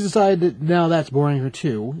 so she's decided that now that's boring her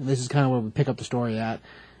too. This is kind of where we pick up the story at.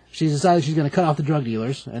 She's decided she's going to cut off the drug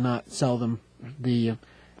dealers and not sell them the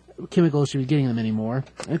chemicals she was getting them anymore.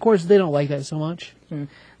 And of course, they don't like that so much.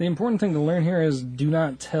 the important thing to learn here is do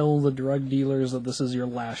not tell the drug dealers that this is your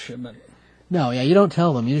last shipment. No, yeah, you don't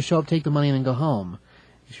tell them. You just show up, take the money, and then go home.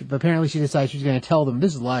 But apparently she decides she's going to tell them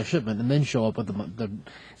this is the last shipment and then show up with the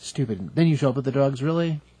stupid... Then you show up with the drugs,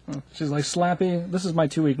 really? She's like, Slappy, this is my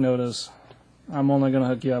 2-week notice. I'm only going to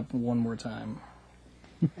hook you up one more time.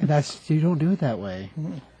 And you don't do it that way.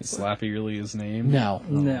 Is Slappy really his name? No.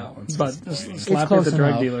 No, it's but just funny. Slappy close the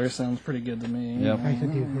drug enough. dealer sounds pretty good to me. Yep. I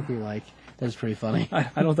do like... That's pretty funny.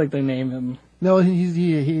 I don't think they name him. No,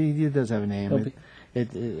 he does have a name. He'll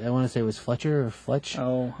I want to say it was Fletcher or Fletch.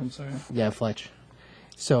 Oh, I'm sorry. Yeah, Fletch.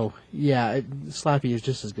 So, yeah, Slappy is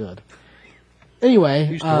just as good. Anyway,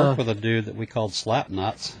 I used to work with a dude that we called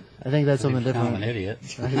Slapnuts. I think that's He something was kind of different. an idiot.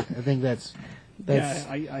 I think that's Yeah,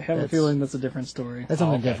 I have a that's- feeling that's a different story. that's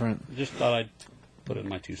something Okay. different. Just thought I'd put in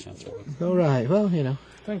my 2 cents worth. All right. Well, you know,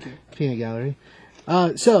 Thank you. peanut gallery.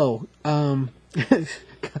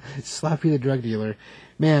 Slappy the drug dealer.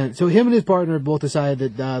 Man, so him and his partner both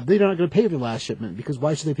decided that they're not going to pay for the last shipment, because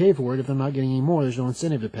why should they pay for it if they're not getting any more? There's no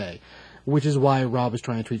incentive to pay. Which is why Rob is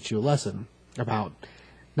trying to teach you a lesson about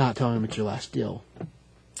not telling them it's your last deal.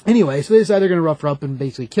 Anyway, so they decide they're going to rough her up and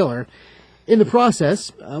basically kill her. In the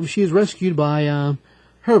process, she is rescued by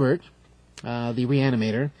Herbert, the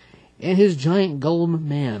Reanimator, and his giant golem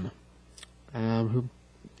man, who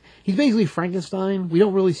he's basically Frankenstein. We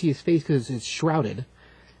don't really see his face because it's shrouded.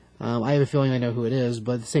 I have a feeling I know who it is,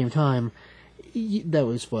 but at the same time, that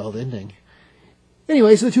was a spoiled ending.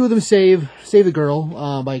 Anyway, so the two of them save the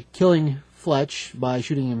girl by killing Fletch by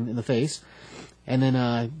shooting him in the face, and then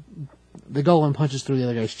the golem punches through the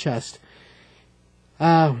other guy's chest.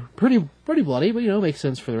 Pretty bloody, but makes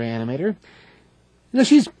sense for the Reanimator.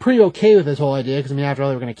 She's pretty okay with this whole idea because after all,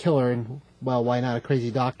 they were going to kill her, and well, why not a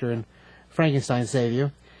crazy doctor and Frankenstein save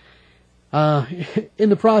you? In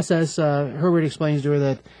the process, Herbert explains to her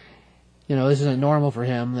that this isn't normal for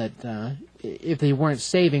him, that if they weren't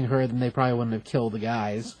saving her, then they probably wouldn't have killed the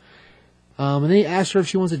guys. And then he asks her if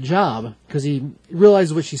she wants a job, because he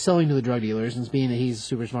realizes what she's selling to the drug dealers, and being that he's a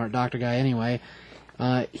super smart doctor guy anyway,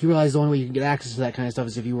 he realizes the only way you can get access to that kind of stuff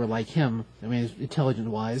is if you were like him,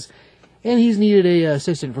 intelligent-wise. And he's needed a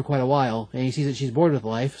assistant for quite a while, and he sees that she's bored with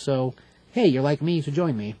life, so, hey, you're like me, so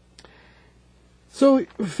join me. So,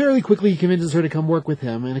 fairly quickly he convinces her to come work with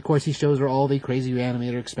him, and of course he shows her all the crazy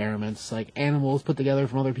reanimator experiments, like animals put together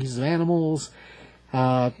from other pieces of animals,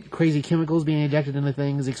 crazy chemicals being injected into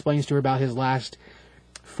things. He explains to her about his last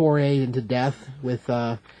foray into death with,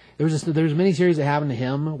 there was a miniseries that happened to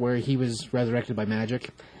him where he was resurrected by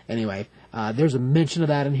magic. Anyway, there's a mention of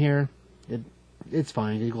that in here. It's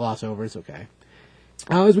fine. You gloss over. It's okay.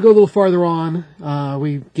 As we go a little farther on,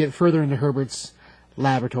 we get further into Herbert's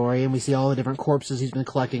laboratory, and we see all the different corpses he's been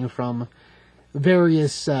collecting from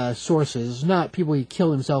various sources. Not people he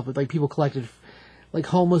killed himself, but like people collected, like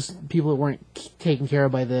homeless people that weren't taken care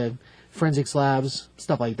of by the forensics labs,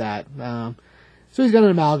 stuff like that. So he's got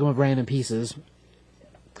an amalgam of random pieces.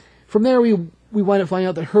 From there, we wind up finding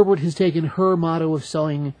out that Herbert has taken her motto of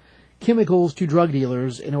selling chemicals to drug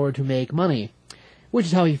dealers in order to make money, which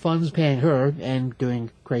is how he funds paying her and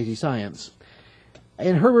doing crazy science.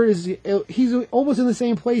 And Herbert he's almost in the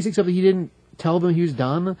same place, except that he didn't tell them he was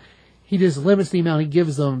done. He just limits the amount he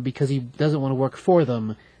gives them because he doesn't want to work for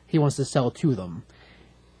them. He wants to sell to them.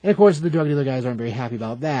 And of course, the drug dealer guys aren't very happy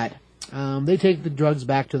about that. They take the drugs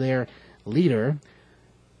back to their leader,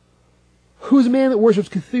 who's a man that worships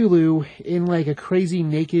Cthulhu in like a crazy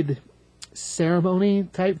naked ceremony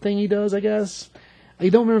type thing he does, I guess. I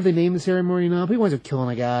don't remember if they named the ceremony or not, but he winds up killing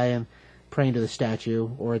a guy and praying to the statue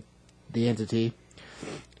or the entity.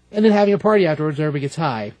 And then having a party afterwards where everybody gets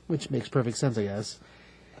high, which makes perfect sense, I guess.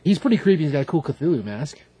 He's pretty creepy. He's got a cool Cthulhu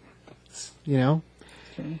mask. You know?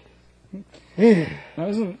 Now,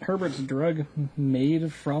 isn't Herbert's drug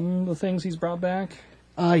made from the things he's brought back?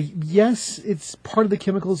 Yes, it's part of the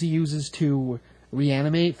chemicals he uses to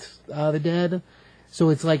reanimate the dead. So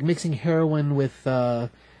it's like mixing heroin with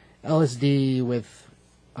LSD, with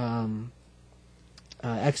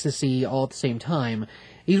ecstasy, all at the same time.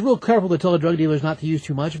 He's real careful to tell the drug dealers not to use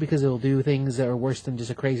too much because it'll do things that are worse than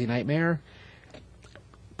just a crazy nightmare.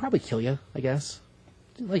 Probably kill you, I guess.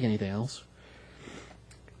 Like anything else.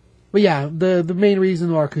 But yeah, the main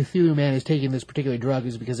reason our Cthulhu man is taking this particular drug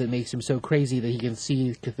is because it makes him so crazy that he can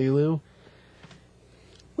see Cthulhu.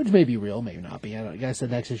 Which may be real, may not be. I guess the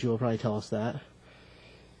next issue will probably tell us that.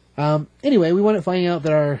 Anyway, we want to find out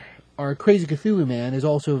that our crazy Cthulhu man is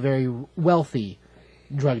also a very wealthy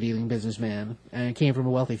drug-dealing businessman, and came from a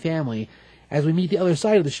wealthy family, as we meet the other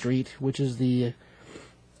side of the street, which is the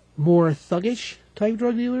more thuggish type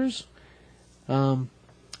drug dealers. And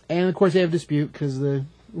of course they have a dispute, because the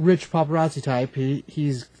rich paparazzi type,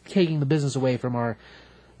 he's taking the business away from our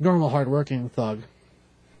normal hard-working thug.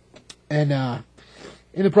 And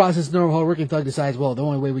in the process, the normal hard-working thug decides, well, the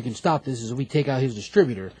only way we can stop this is if we take out his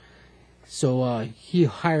distributor. So he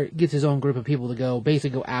gets his own group of people to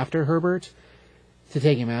basically go after Herbert to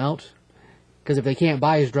take him out. Because if they can't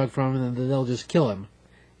buy his drug from him, then they'll just kill him.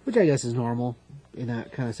 Which I guess is normal in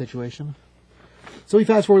that kind of situation. So we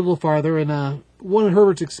fast forward a little farther, and one of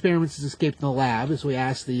Herbert's experiments has escaped in the lab, so we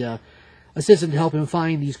ask the assistant to help him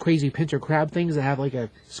find these crazy pincher crab things that have like a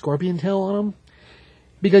scorpion tail on them.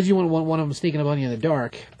 Because you wouldn't want one of them sneaking up on you in the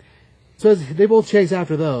dark. So as they both chase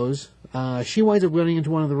after those, she winds up running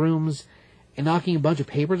into one of the rooms and knocking a bunch of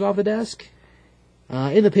papers off the desk.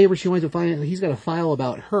 In the paper, she winds up finding that he's got a file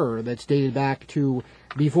about her that's dated back to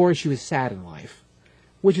before she was sad in life.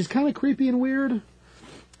 Which is kind of creepy and weird.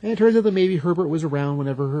 And it turns out that maybe Herbert was around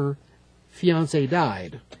whenever her fiancé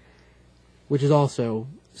died. Which is also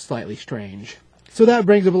slightly strange. So that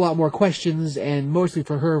brings up a lot more questions, and mostly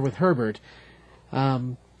for her with Herbert.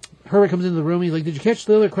 Herbert comes into the room, he's like, did you catch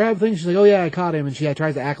the other crab thing? She's like, oh yeah, I caught him. And she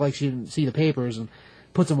tries to act like she didn't see the papers and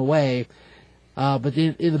puts them away. But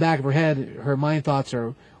in the back of her head, her mind thoughts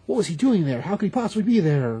are, what was he doing there? How could he possibly be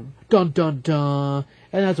there? Dun dun dun.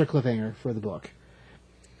 And that's our cliffhanger for the book.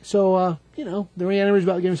 So, the reanimator's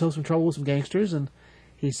about to get himself some trouble with some gangsters, and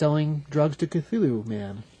he's selling drugs to Cthulhu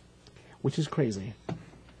Man. Which is crazy.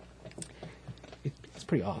 It's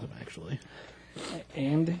pretty awesome, actually.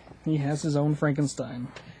 And he has his own Frankenstein.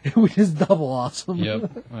 Which is double awesome.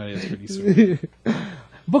 Yep, that is pretty sweet.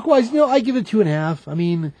 Book-wise, I give it 2.5. I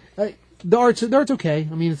mean, the art's okay.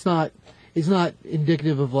 I mean, it's not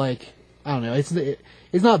indicative of like, I don't know,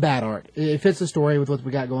 it's not bad art. It fits the story with what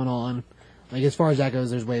we got going on. Like, as far as that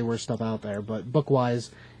goes, there's way worse stuff out there. But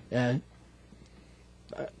book-wise, it's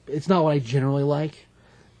not what I generally like.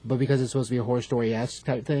 But because it's supposed to be a horror story-esque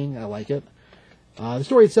type thing, I like it. The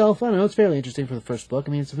story itself, I don't know, it's fairly interesting for the first book.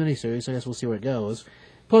 I mean, it's a miniseries, so I guess we'll see where it goes.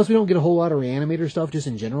 Plus, we don't get a whole lot of Reanimator stuff just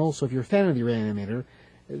in general, so if you're a fan of the Reanimator,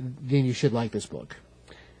 then you should like this book.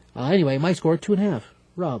 Anyway, my score, 2.5.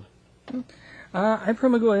 Rob? I'd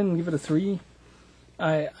probably go ahead and give it a 3.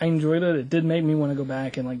 I enjoyed it. It did make me want to go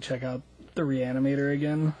back and like check out the Reanimator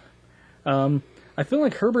again. I feel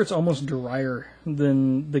like Herbert's almost drier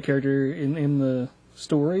than the character in the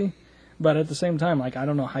story, but at the same time, like I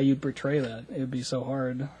don't know how you'd portray that. It would be so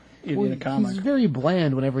hard in a comic. He's very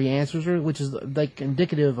bland whenever he answers her, which is like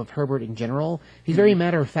indicative of Herbert in general. He's very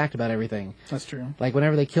matter of fact about everything. That's true. Like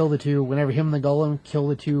whenever him and the Golem kill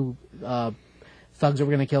the two thugs that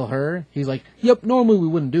were going to kill her, he's like, "Yep, normally we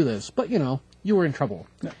wouldn't do this, but you were in trouble."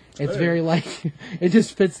 Yeah, it's very like it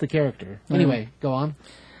just fits the character. Anyway, go on.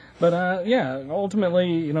 But yeah,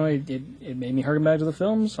 ultimately, it made me harken back to the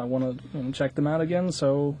films. I want to check them out again,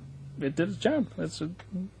 so it did its job. It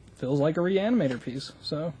feels like a Reanimator piece.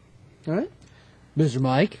 So, all right, Mr.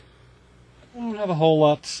 Mike. I don't have a whole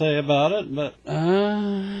lot to say about it, but you're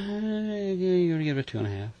gonna give it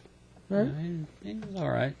 2.5. All right, it was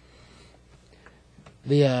all right.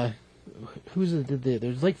 There's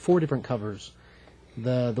like 4 different covers.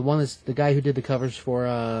 The one is the guy who did the covers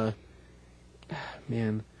for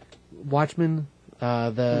Watchmen,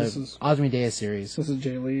 the Ozymandias series. This is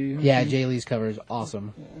Jay Lee. Yeah, Jay Lee's cover is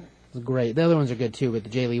awesome. Yeah. It's great. The other ones are good too, but the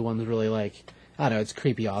Jay Lee one's really I don't know, it's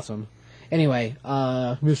creepy awesome. Anyway,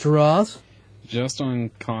 Mr. Ross? Just on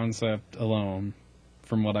concept alone,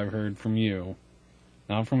 from what I've heard from you,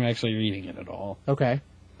 not from actually reading it at all. Okay.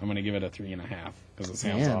 I'm going to give it a 3.5 because it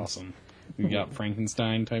sounds awesome. We got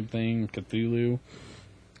Frankenstein type thing, Cthulhu.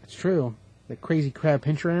 It's true. The crazy crab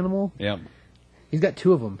pincher animal. Yep. He's got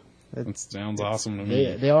 2 of them. It sounds awesome to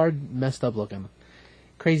me. They are messed up looking.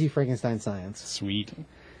 Crazy Frankenstein science. Sweet.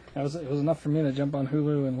 It was enough for me to jump on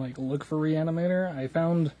Hulu and look for Reanimator. I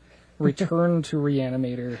found Return to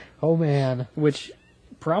Reanimator. Oh man. Which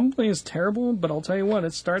probably is terrible, but I'll tell you what,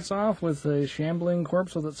 it starts off with a shambling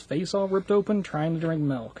corpse with its face all ripped open trying to drink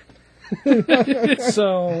milk.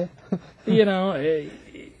 So,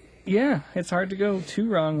 yeah, it's hard to go too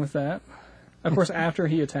wrong with that. Of course, after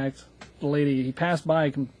he attacked the lady, he passed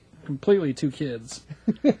by completely 2 kids,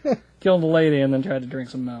 killed the lady, and then tried to drink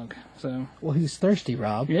some milk. So, well, he's thirsty,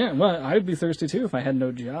 Rob. Yeah, well, I'd be thirsty too if I had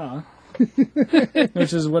no jaw.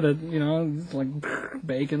 Which is what like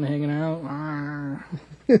bacon hanging out.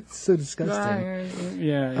 It's so disgusting.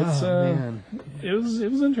 Yeah, it's man. It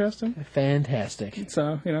was interesting. Fantastic.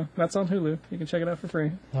 So, that's on Hulu. You can check it out for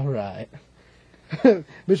free. All right.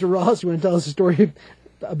 Mr. Ross, you want to tell us a story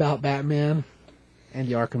about Batman and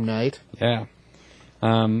the Arkham Knight? Yeah.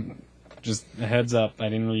 Just a heads up, I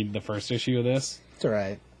didn't read the first issue of this. It's all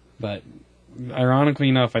right. But ironically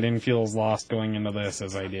enough, I didn't feel as lost going into this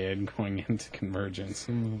as I did going into Convergence.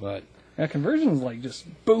 But yeah, Convergence just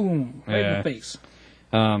boom right in the face.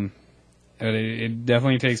 It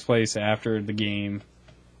definitely takes place after the game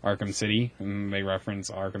Arkham City, and they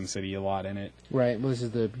reference Arkham City a lot in it. Right. Well, this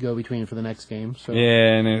is the go-between for the next game. So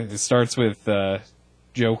yeah, and it starts with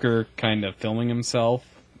Joker kind of filming himself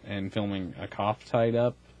and filming a cop tied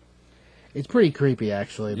up. It's pretty creepy,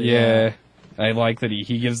 actually. Yeah. I like that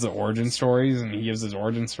he gives the origin stories, and he gives his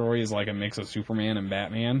origin story as like a mix of Superman and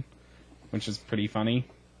Batman, which is pretty funny.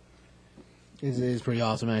 It is pretty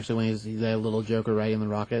awesome, actually, when he's that little Joker riding the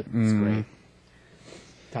rocket. It's great.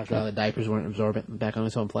 Talks about how the diapers weren't absorbent back on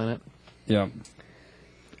his home planet. Yeah.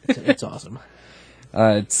 It's awesome.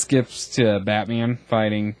 It skips to Batman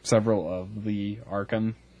fighting several of the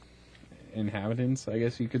Arkham inhabitants, I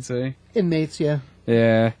guess you could say. Inmates, yeah.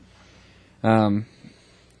 Yeah. I'm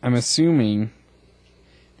assuming...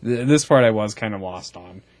 this part I was kind of lost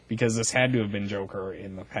on, because this had to have been Joker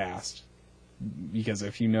in the past. Because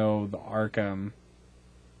if you know the Arkham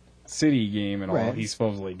City game and all, he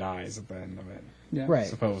supposedly dies at the end of it. Yeah. Right.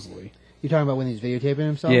 Supposedly. You're talking about when he's videotaping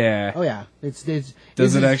himself? Yeah. Oh, yeah.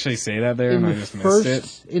 Does it actually say that there and I just missed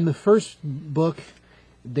it? In the first book,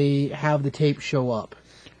 they have the tape show up.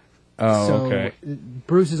 Oh, so okay.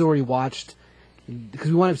 Bruce has already watched, because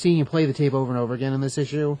we wind up seeing him play the tape over and over again in this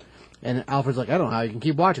issue, and Alfred's like, I don't know how you can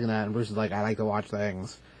keep watching that, and Bruce is like, I like to watch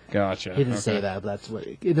things. Gotcha. He didn't say that, but that's what...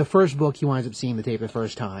 In the first book, he winds up seeing the tape the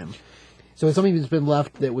first time. So it's something that's been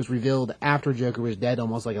left that was revealed after Joker was dead,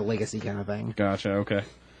 almost like a legacy kind of thing. Gotcha, okay.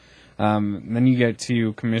 Then you get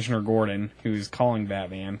to Commissioner Gordon, who's calling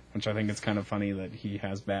Batman, which I think it's kind of funny that he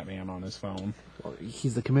has Batman on his phone. Well,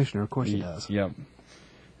 he's the commissioner, of course he does. Yep.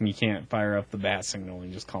 And you can't fire up the bat signal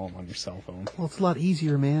and just call him on your cell phone. Well, it's a lot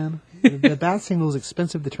easier, man. The bat signal is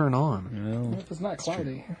expensive to turn on. No, if it's not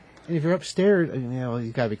cloudy. And if you're upstairs,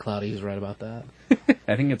 it's got to be cloudy. He's right about that.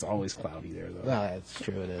 I think it's always cloudy there, though. Well, that's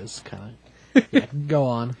true. It is kind of. Yeah, go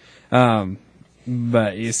on.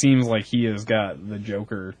 But it seems like he has got the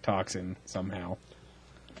Joker toxin somehow.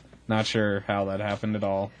 Not sure how that happened at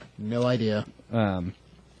all. No idea.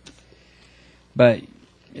 But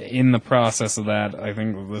in the process of that, I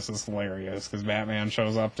think this is hilarious because Batman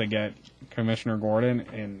shows up to get Commissioner Gordon,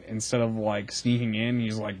 and instead of like sneaking in,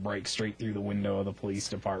 he's like breaks straight through the window of the police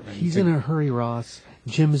department. He's in a hurry, Ross.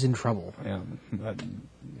 Jim's in trouble. Yeah,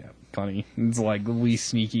 funny. It's like the least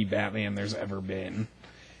sneaky Batman there's ever been.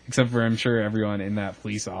 Except for I'm sure everyone in that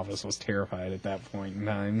police office was terrified at that point in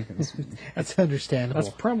time. That's understandable.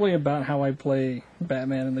 That's probably about how I play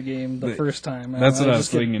Batman in the game the first time. That's what I was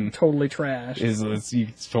just get thinking. Totally trash.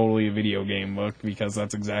 It's totally a video game book because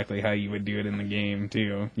that's exactly how you would do it in the game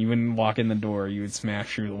too. You wouldn't walk in the door; you would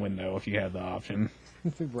smash through the window if you had the option.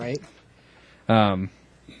 Right.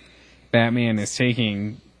 Batman is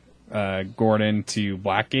taking Gordon to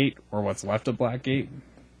Blackgate, or what's left of Blackgate.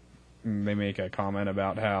 They make a comment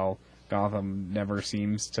about how Gotham never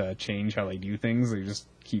seems to change how they do things. They just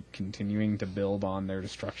keep continuing to build on their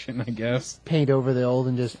destruction, I guess. Paint over the old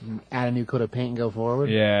and just add a new coat of paint and go forward?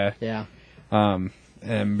 Yeah. Yeah.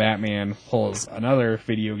 And Batman pulls another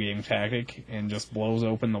video game tactic and just blows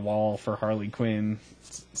open the wall for Harley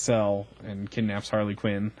Quinn's cell and kidnaps Harley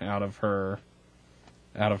Quinn out of her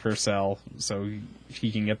cell so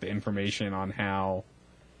he can get the information on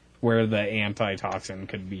where the antitoxin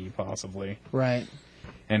could be, possibly. Right.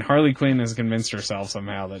 And Harley Quinn has convinced herself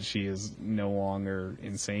somehow that she is no longer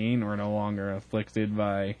insane or no longer afflicted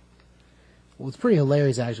by... Well, it's pretty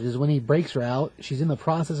hilarious, actually, because when he breaks her out, she's in the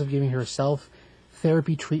process of giving herself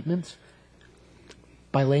therapy treatment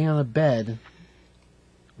by laying on a bed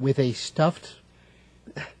with a stuffed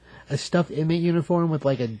inmate uniform with,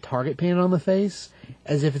 like, a target painted on the face,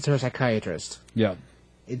 as if it's her psychiatrist. Yep.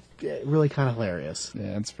 It's really kind of hilarious.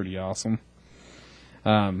 Yeah, it's pretty awesome.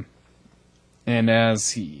 And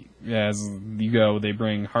as you go, they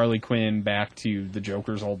bring Harley Quinn back to the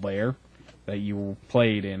Joker's old lair that you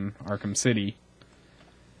played in Arkham City.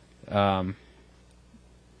 And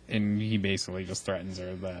he basically just threatens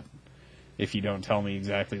her that if you don't tell me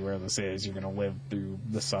exactly where this is, you're going to live through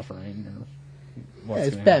the suffering. Or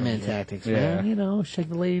it's Batman tactics, man. Yeah. Shake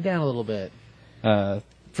the lady down a little bit.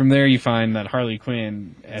 From there, you find that Harley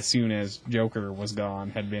Quinn, as soon as Joker was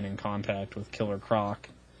gone, had been in contact with Killer Croc,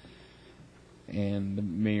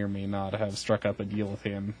 and may or may not have struck up a deal with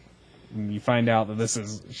him. And you find out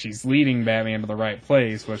that she's leading Batman to the right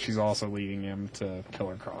place, but she's also leading him to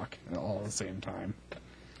Killer Croc all at the same time.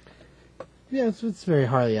 Yeah, it's very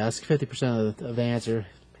Harley-esque. 50% of the answer,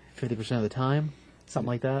 50% of the time, something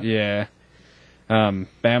like that. Yeah.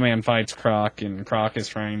 Batman fights Croc, and Croc is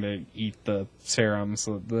trying to eat the serum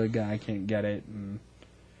so that the guy can't get it. And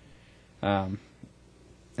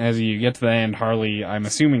as you get to the end, Harley, I'm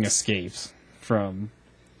assuming, escapes from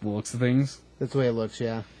the looks of things. That's the way it looks,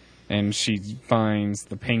 yeah. And she finds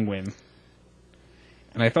the Penguin.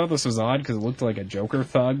 And I thought this was odd because it looked like a Joker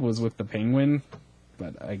thug was with the Penguin,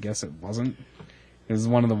 but I guess it wasn't. It was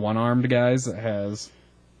one of the one-armed guys that has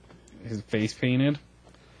his face painted.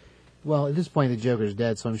 Well, at this point, the Joker's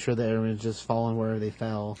dead, so I'm sure that everyone's just fallen where they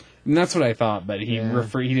fell. And that's what I thought, but he didn't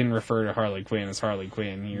refer to Harley Quinn as Harley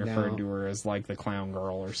Quinn. He referred to her as, like, the clown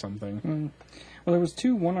girl or something. Well, there was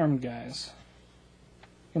 2 one-armed guys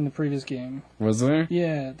in the previous game. Was there?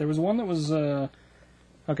 Yeah, there was one that was...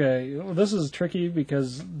 Okay, well, this is tricky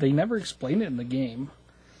because they never explained it in the game.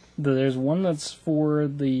 There's one that's for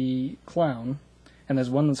the clown, and there's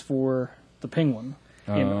one that's for the Penguin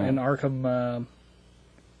in Arkham...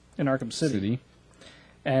 in Arkham City.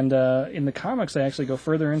 And in the comics, they actually go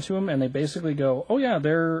further into them, and they basically go, oh yeah,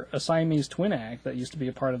 they're a Siamese twin act that used to be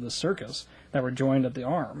a part of the circus that were joined at the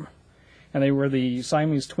arm. And they were the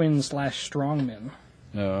Siamese twins / strongmen.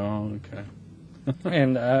 Oh, okay.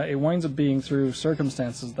 And it winds up being through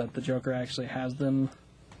circumstances that the Joker actually has them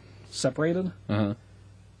separated. Uh-huh.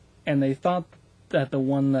 And they thought that the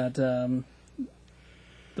one that the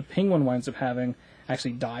Penguin winds up having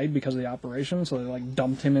actually died because of the operation, so they like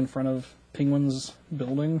dumped him in front of Penguin's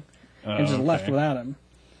building and just left without him.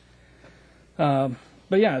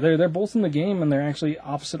 But yeah, they're both in the game, and they're actually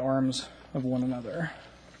opposite arms of one another.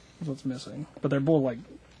 That's what's missing. But they're both like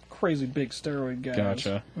crazy big steroid guys.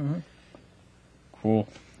 Gotcha. Mm-hmm. Cool.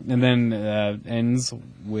 And then ends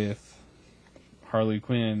with Harley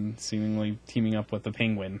Quinn seemingly teaming up with the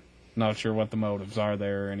Penguin. Not sure what the motives are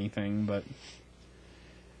there or anything, but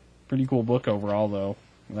pretty cool book overall, though.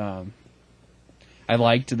 I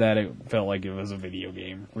liked that it felt like it was a video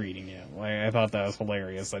game reading it. Like, I thought that was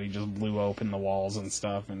hilarious that he just blew open the walls and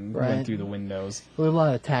stuff and went through the windows. Well, a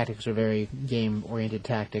lot of the tactics are very game-oriented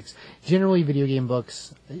tactics. Generally, video game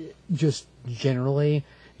books, just generally,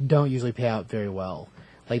 don't usually pay out very well.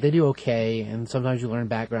 Like, they do okay, and sometimes you learn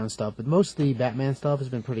background stuff, but most of the Batman stuff has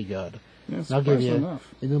been pretty good. That's And I'll give you enough.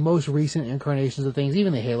 in the most recent incarnations of things.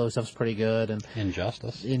 Even the Halo stuff's pretty good, and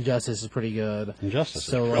Injustice. Injustice is pretty good. Injustice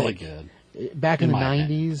So, is really like, good. Back in In the my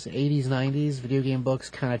 90s, 80s, 90s, video game books,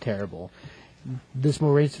 kind of terrible. This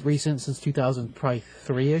more recent, since 2000, probably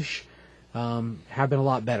 3-ish, have been a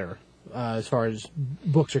lot better as far as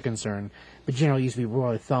books are concerned. But generally used to be rule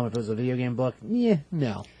of thumb if it was a video game book,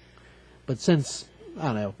 no. But since,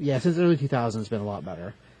 I don't know, since early 2000s, it's been a lot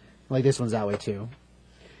better. Like this one's that way too.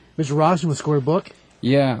 Mr. Ross, you want to score a book?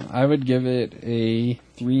 Yeah, I would give it a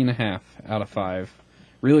 3.5 out of 5.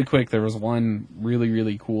 Really quick, there was one really,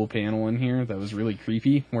 really cool panel in here that was really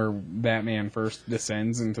creepy, where Batman first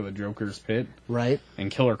descends into the Joker's pit, Right.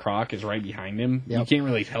 and Killer Croc is right behind him. Yep. You can't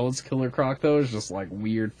really tell it's Killer Croc, though. It's just, like,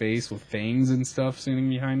 weird face with fangs and stuff sitting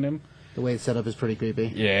behind him. The way it's set up is pretty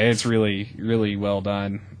creepy. Yeah, it's really, really well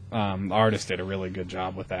done. The artist did a really good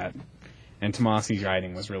job with that. And Tomasi's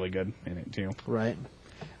writing was really good in it, too. Right.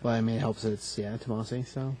 Well, I mean, it helps that it's, Tomasi,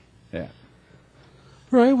 so. Yeah.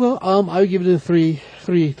 Right, well, I would give it a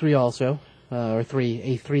 3 also. Or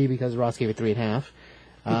 3 because Ross gave it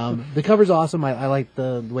 3.5. The cover's awesome. I like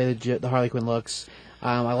the way the Harley Quinn looks.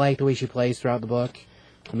 I like the way she plays throughout the book.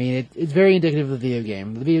 I mean, it's very indicative of the video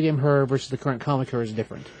game. The video game her versus the current comic her is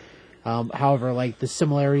different. However, like, the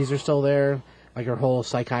similarities are still there. Like her whole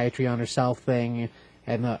psychiatry on herself thing.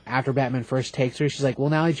 And after Batman first takes her, she's like, well,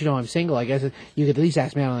 now that you know I'm single, I guess you could at least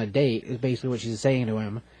ask me out on a date, is basically what she's saying to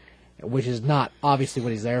him. Which is not obviously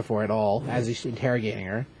what he's there for at all, as he's interrogating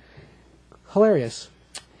her. Hilarious.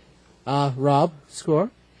 Rob, score?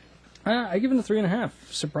 I give it a 3.5.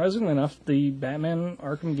 Surprisingly enough, the Batman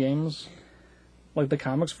Arkham games, like the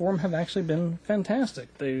comics form, have actually been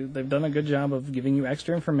fantastic. They've done a good job of giving you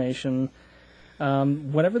extra information.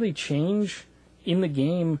 Whatever they change in the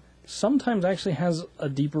game sometimes actually has a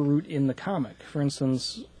deeper root in the comic. For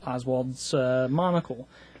instance, Oswald's monocle.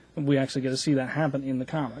 We actually get to see that happen in the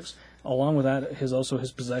comics. Along with that, his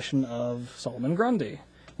possession of Solomon Grundy,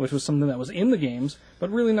 which was something that was in the games, but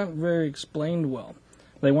really not very explained well.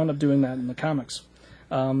 They wound up doing that in the comics.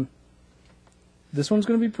 This one's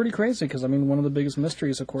going to be pretty crazy, because, I mean, one of the biggest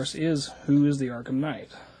mysteries, of course, is who is the Arkham Knight,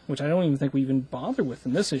 which I don't even think we even bother with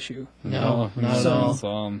in this issue. No, not at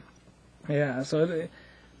all. Yeah, so it'd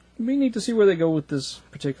be neat to see where they go with this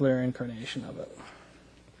particular incarnation of it.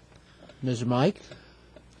 Mr. Mike?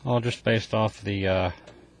 Well, just based off the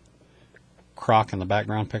Croc in the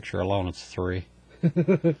background picture alone, it's 3.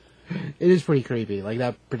 It is pretty creepy. Like,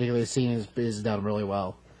 that particular scene is done really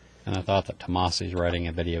well. And I thought that Tomasi's writing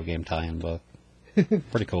a video game tie-in book.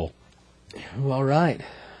 Pretty cool. Well, right.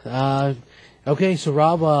 Okay, so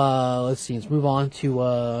Rob, let's see. Let's move on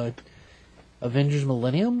to Avengers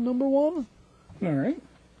Millennium #1. All right.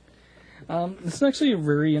 This is actually a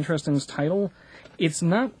very interesting title. It's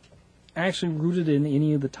not actually rooted in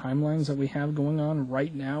any of the timelines that we have going on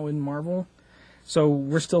right now in Marvel. So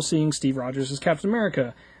we're still seeing Steve Rogers as Captain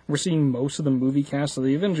America. We're seeing most of the movie cast of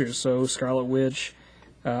the Avengers. So Scarlet Witch,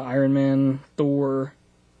 Iron Man, Thor,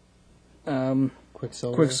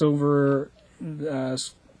 Quicksilver,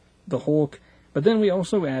 the Hulk. But then we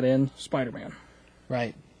also add in Spider-Man.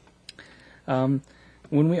 Right. When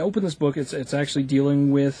we open this book, it's actually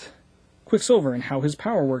dealing with Quicksilver and how his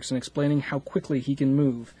power works and explaining how quickly he can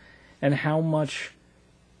move and how much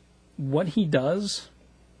what he does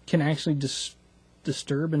can actually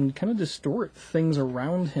disturb and kind of distort things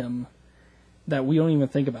around him that we don't even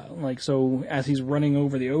think about. Like, so as he's running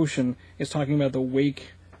over the ocean, it's talking about the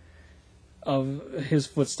wake of his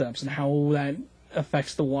footsteps and how that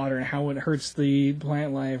affects the water and how it hurts the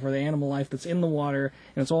plant life or the animal life that's in the water.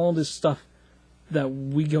 And it's all this stuff that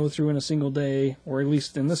we go through in a single day, or at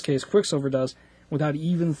least in this case Quicksilver does, without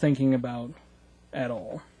even thinking about at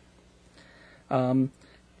all.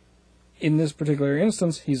 In this particular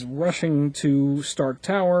instance, he's rushing to Stark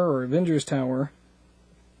Tower, or Avengers Tower,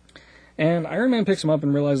 and Iron Man picks him up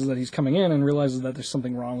and realizes that he's coming in and realizes that there's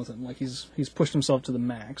something wrong with him, like he's pushed himself to the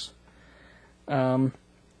max.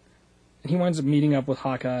 He winds up meeting up with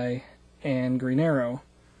Hawkeye and Green Arrow,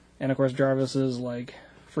 and of course Jarvis is like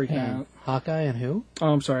freaking out. Hawkeye and who?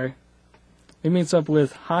 Oh, I'm sorry. He meets up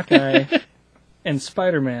with Hawkeye and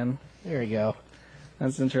Spider-Man. There you go.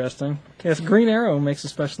 That's interesting. Yes, Green Arrow makes a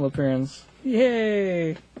special appearance.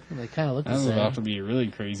 Yay! They kind of look the That's same. about to be a really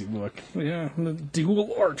crazy book. Yeah, the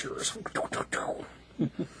dual archers.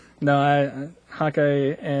 No,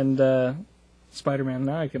 Hawkeye and Spider-Man.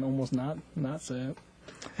 Now I can almost not say it.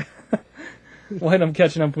 We'll end up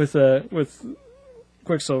catching up with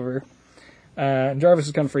Quicksilver. Jarvis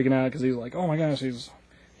is kind of freaking out because he's like, "Oh my gosh,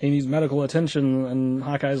 he needs medical attention." And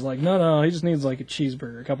Hawkeye's like, "No, he just needs like a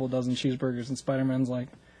cheeseburger, a couple of dozen cheeseburgers." And Spider-Man's like,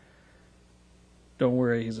 Don't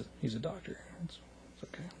worry, he's a doctor. It's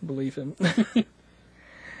okay. Believe him.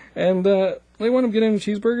 And they wind up getting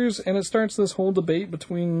cheeseburgers, and it starts this whole debate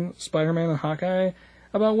between Spider-Man and Hawkeye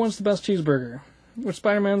about what's the best cheeseburger. Which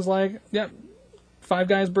Spider-Man's like, yep, Five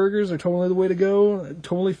Guys burgers are totally the way to go. It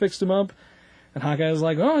totally fixed him up. And Hawkeye's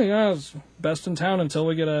like, oh yeah, it's best in town until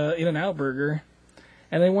we get a In-N-Out burger.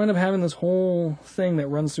 And they wind up having this whole thing that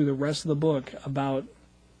runs through the rest of the book about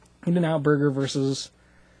In-N-Out burger versus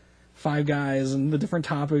Five Guys and the different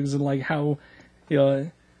topics and like how,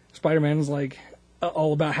 Spider-Man's like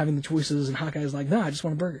all about having the choices, and Hawkeye's like, no, I just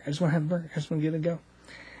want a burger. I just want to have a burger. I just want to get it go.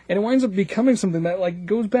 And it winds up becoming something that like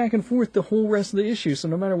goes back and forth the whole rest of the issue. So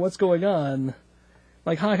no matter what's going on,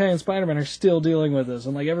 like Hawkeye and Spider-Man are still dealing with this,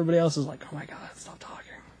 and like everybody else is like, oh my god, stop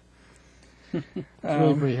talking. It's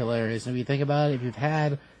really pretty hilarious. And if you think about it, if you've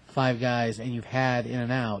had Five Guys and you've had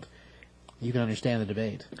In-N-Out, you can understand the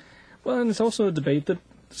debate. Well, and it's also a debate that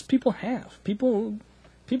people have. People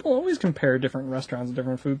always compare different restaurants and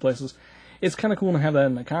different food places. It's kind of cool to have that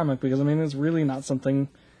in a comic because, I mean, it's really not something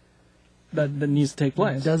that needs to take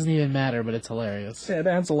place. It doesn't even matter, but it's hilarious. Yeah, it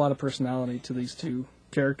adds a lot of personality to these two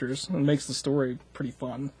characters and makes the story pretty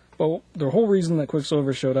fun. But the whole reason that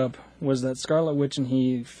Quicksilver showed up was that Scarlet Witch and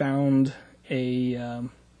he found a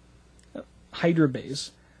Hydra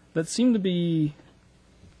base that seemed to be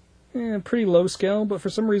pretty low scale, but for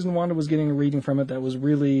some reason Wanda was getting a reading from it that was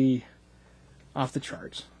really off the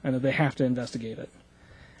charts, and that they have to investigate it.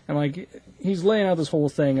 And like he's laying out this whole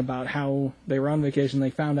thing about how they were on vacation, they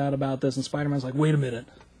found out about this, and Spider-Man's like, wait a minute.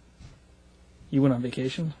 You went on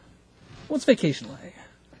vacation? What's vacation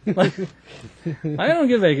like? Like, I don't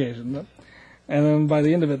get vacation. And then by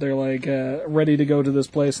the end of it, they're like ready to go to this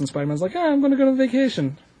place, and Spider-Man's like, I'm going to go on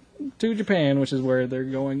vacation to Japan, which is where they're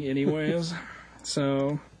going anyways.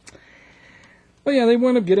 So, but yeah, they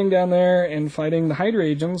wind up getting down there and fighting the Hydra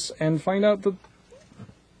agents, and find out that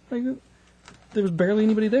like there was barely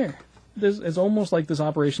anybody there. It's almost like this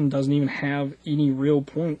operation doesn't even have any real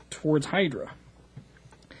point towards Hydra,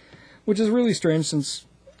 which is really strange since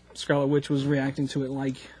Scarlet Witch was reacting to it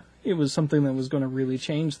like it was something that was going to really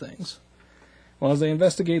change things. Well, as they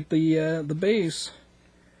investigate the base,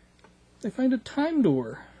 they find a time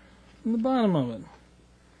door in the bottom of it.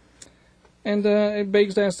 And it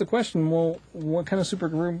begs to ask the question, well, what kind of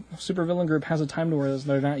supervillain group has a time door that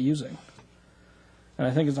they're not using? And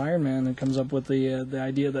I think it's Iron Man that comes up with the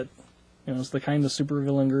idea that it's the kind of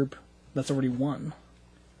supervillain group that's already won.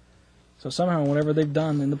 So somehow, whatever they've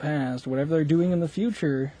done in the past, whatever they're doing in the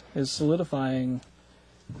future, is solidifying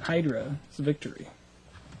Hydra's victory.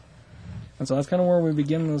 And so that's kind of where we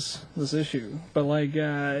begin this issue. But like,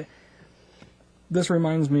 this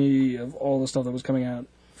reminds me of all the stuff that was coming out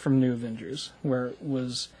from New Avengers, where it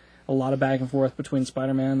was a lot of back and forth between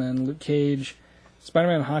Spider-Man and Luke Cage.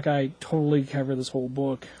 Spider-Man and Hawkeye totally cover this whole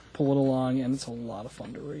book, pull it along, and it's a lot of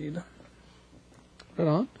fun to read. Right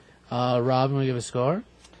on. Rob, you want to give a score?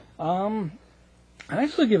 I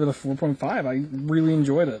actually give it a 4.5. I really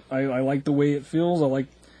enjoyed it. I like the way it feels. I like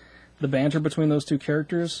the banter between those two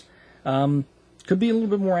characters. Could be a little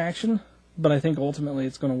bit more action, but I think ultimately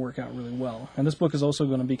it's going to work out really well. And this book is also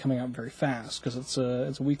going to be coming out very fast because it's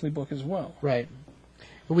a weekly book as well. Right.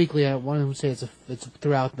 Weekly, I want to say it's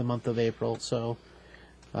throughout the month of April, so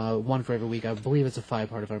one for every week. I believe it's a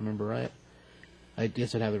 5-part if I remember right. I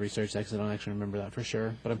guess I'd have to research that because I don't actually remember that for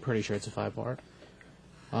sure, but I'm pretty sure it's a 5-part.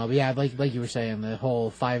 But yeah, like you were saying, the whole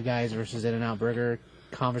Five Guys versus In-N-Out Burger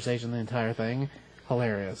conversation, the entire thing,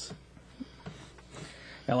 hilarious.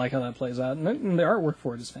 I like how that plays out, and the artwork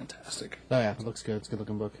for it is fantastic. Oh yeah, it looks good. It's a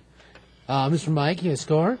good-looking book. Mr. Mike, you have a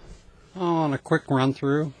score? On a quick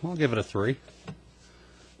run-through, I'll give it a 3.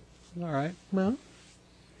 All right. Well,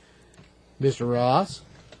 Mr. Ross?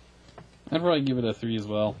 I'd probably give it a 3 as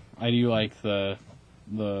well. I do like the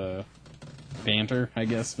banter, I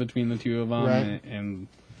guess, between the two of them, right. And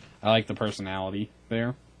I like the personality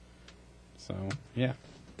there. So, yeah.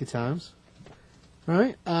 Good times. All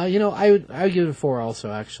right. I would give it a 4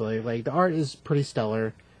 also, actually. Like, the art is pretty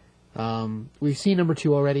stellar. We've seen number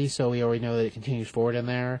 2 already, so we already know that it continues forward in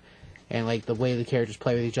there. And, like, the way the characters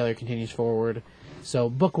play with each other continues forward. So,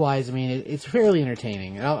 book-wise, I mean, it's fairly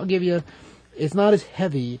entertaining. And I'll give you... It's not as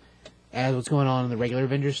heavy as what's going on in the regular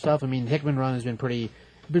Avengers stuff. I mean, Hickman run has been pretty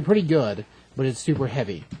good, but it's super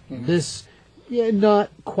heavy. Mm-hmm. This,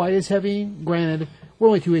 not quite as heavy. Granted, we're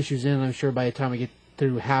only 2 issues in, and I'm sure by the time we get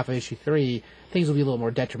through half of issue 3, things will be a little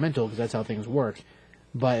more detrimental, because that's how things work.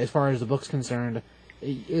 But as far as the book's concerned,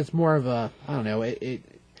 it's more of a, I don't know, it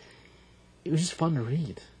was just fun to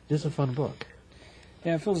read. Just a fun book.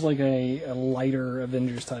 Yeah, it feels like a lighter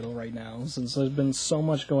Avengers title right now. Since there's been so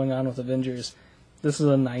much going on with Avengers, this is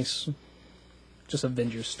a nice just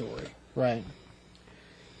Avengers story. Right.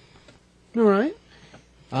 All right.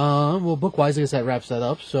 Well, book-wise, I guess that wraps that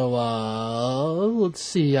up. So, let's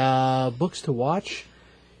see. Books to watch.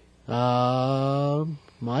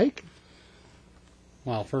 Mike?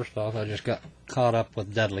 Well, first off, I just got caught up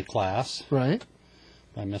with Deadly Class Right.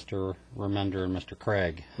 by Mr. Remender and Mr.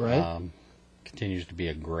 Craig. Right. Continues to be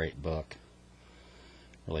a great book.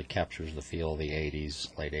 Really captures the feel of the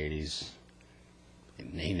 80s, late 80s.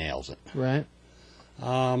 He nails it. Right.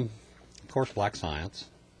 Of course, Black Science.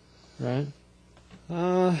 Right.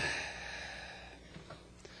 Kind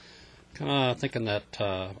of thinking that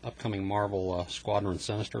upcoming Marvel Squadron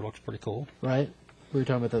Sinister looks pretty cool. Right. We were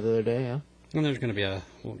talking about that the other day, yeah? And there's going to be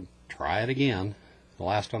we'll try it again. The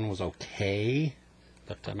last one was okay,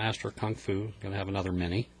 but Master of Kung Fu is going to have another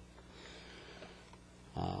mini.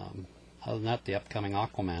 Other than that, the upcoming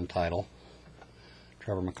Aquaman title,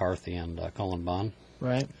 Trevor McCarthy and Cullen Bunn.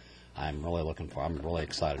 Right. I'm really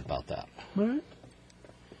excited about that. All right.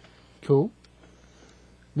 Cool.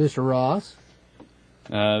 Mr. Ross?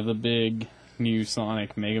 The big new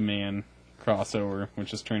Sonic Mega Man crossover,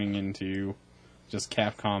 which is turning into just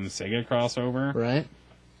Capcom Sega crossover. Right.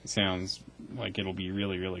 Sounds like it'll be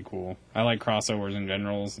really, really cool. I like crossovers in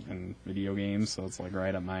general in video games, so it's like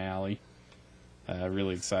right up my alley.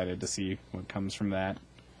 Really excited to see what comes from that.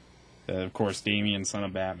 Of course, Damien, Son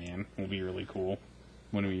of Batman, will be really cool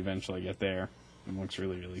when we eventually get there. It looks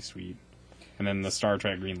really, really sweet. And then the Star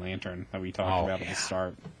Trek Green Lantern that we talked about at the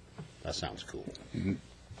start. That sounds cool.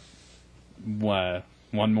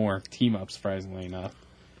 One more team-up, surprisingly enough.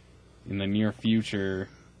 In the near future,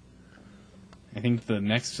 I think the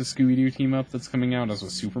next Scooby-Doo team-up that's coming out is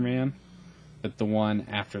with Superman. But the one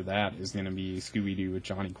after that is going to be Scooby-Doo with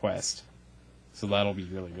Johnny Quest. So that'll be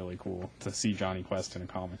really, really cool to see Johnny Quest in a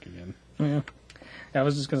comic again. Yeah. I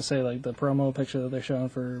was just going to say, like, the promo picture that they're showing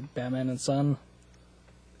for Batman and Son,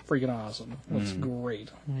 freaking awesome. Looks great.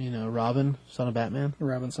 You know, Robin, Son of Batman.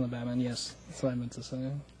 Robin, Son of Batman, yes. That's what I meant to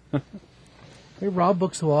say. Hey, Rob,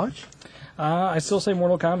 books to watch? I still say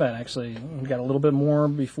Mortal Kombat, actually. We've got a little bit more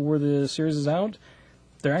before the series is out.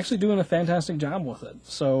 They're actually doing a fantastic job with it,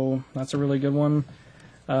 so that's a really good one.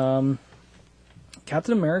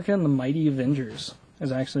 Captain America and the Mighty Avengers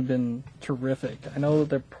has actually been terrific. I know that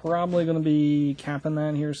they're probably going to be capping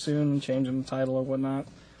that here soon, changing the title or whatnot.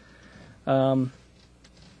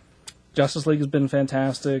 Justice League has been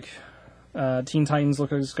fantastic. Teen Titans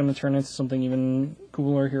look like it's going to turn into something even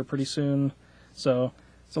cooler here pretty soon. So,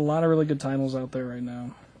 there's a lot of really good titles out there right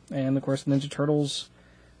now. And, of course, Ninja Turtles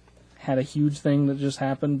had a huge thing that just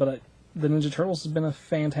happened, but the Ninja Turtles has been a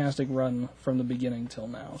fantastic run from the beginning till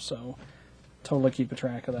now. So, totally keep a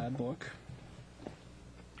track of that book.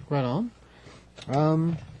 Right on.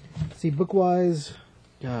 See, book-wise,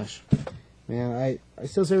 gosh, man, I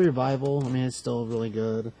still say Revival. I mean, it's still really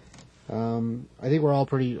good. I think we're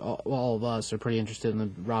all of us are pretty interested in the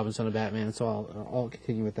Robin, Son of Batman, so I'll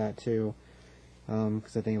continue with that too,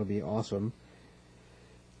 because I think it'll be awesome.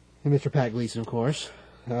 And Mr. Pat Gleason, of course.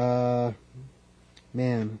 Man,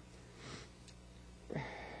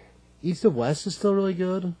 East of West is still really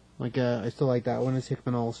good. Like, I still like that one. It's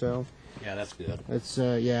Hickman also. Yeah, that's good. It's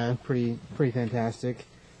pretty fantastic.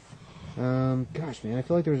 Gosh, man, I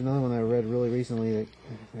feel like there was another one that I read really recently that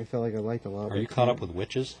I felt like I liked a lot. Are you caught up with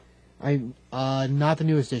Witches? Not the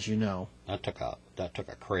newest issue, no. That took a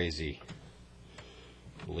crazy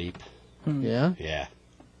leap. Yeah? Yeah.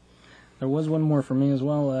 There was one more for me as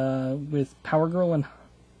well, with Power Girl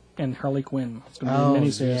and Harley Quinn. It's going to be a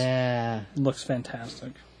miniseries. Yeah. Looks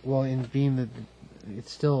fantastic. Well, in being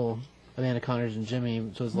it's still Amanda Connors and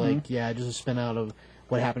Jimmy, so it's like, just a spin out of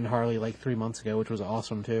what happened to Harley like 3 months ago, which was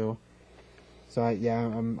awesome too. So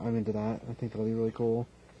I'm into that. I think that'll be really cool.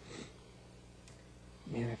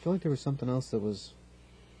 Man, I feel like there was something else that was,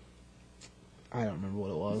 I don't remember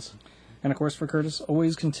what it was. And of course, for Curtis,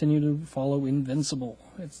 always continue to follow Invincible.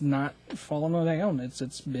 It's not falling down.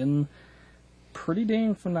 It's been pretty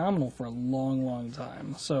dang phenomenal for a long, long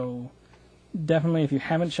time. So definitely, if you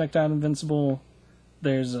haven't checked out Invincible,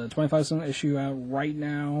 there's a 25-cent issue out right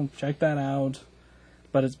now. Check that out.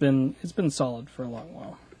 But it's been solid for a long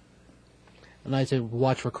while. And I'd say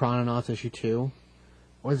watch for Chrononauts issue 2,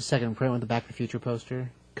 or the second print with the Back to the Future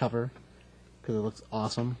poster cover, because it looks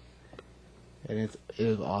awesome. And it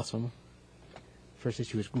is awesome. First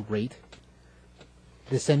issue is great.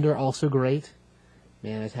 Descender also great.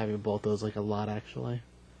 Man, I was having both those like a lot actually.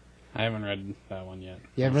 I haven't read that one yet.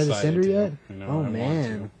 You haven't read Descender yet? No, Oh I want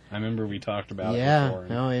man! to. I remember we talked about it before.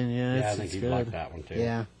 I think you'd good. like that one too.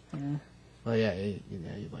 Yeah. Well, yeah,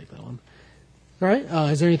 you'd like that one. All right.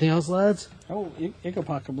 Is there anything else, lads? Oh,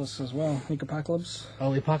 Ecopocalypse as well. Ecopocalypse.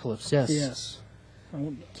 Oh, Apocalypse. Yes. Yes.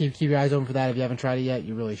 Keep your eyes open for that. If you haven't tried it yet,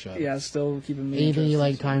 you really should. Yeah, it's still keeping me Anything you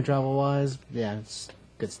like interested. time travel wise, yeah, it's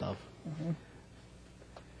good stuff.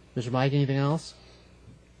 Mr. Mike, anything else?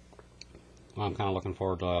 Well, I'm kind of looking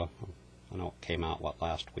forward to. I know it came out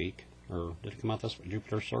last week, or did it come out this week?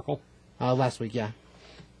 Jupiter's Circle, Last week, yeah.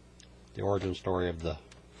 the origin story of the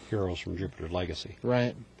heroes from Jupiter's Legacy.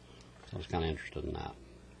 Right. I was kind of interested in that.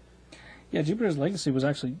 Yeah, Jupiter's Legacy was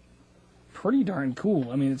actually pretty darn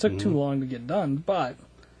cool. I mean, it took too long to get done, but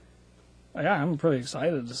yeah, I'm pretty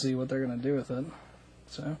excited to see what they're going to do with it.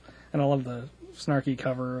 So, and I love the snarky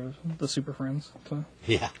cover of the Super Friends. So.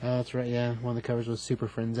 Yeah. Oh, that's right, yeah. One of the covers was Super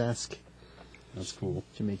Friends-esque. That's cool.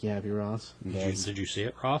 Should make you happy, Ross. Did you see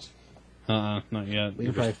it, Ross? Not yet. We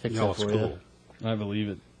can probably fix No, that it's for cool. I believe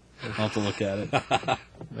it. I'll have to look at it. you.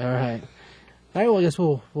 All right. All right, well, I guess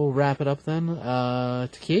we'll wrap it up then.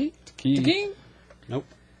 Taki? Key. Nope.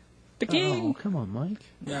 Oh, come on, Mike.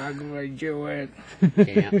 I'm going to do it.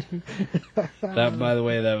 Can't. That, by the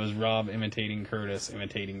way, that was Rob imitating Curtis,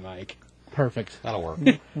 imitating Mike. Perfect. That'll work.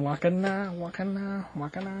 Wakana, wakana,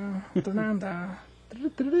 wakana, da-da-da.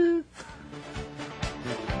 Da-da-da-da.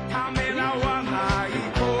 I mean, I wanna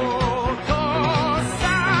eat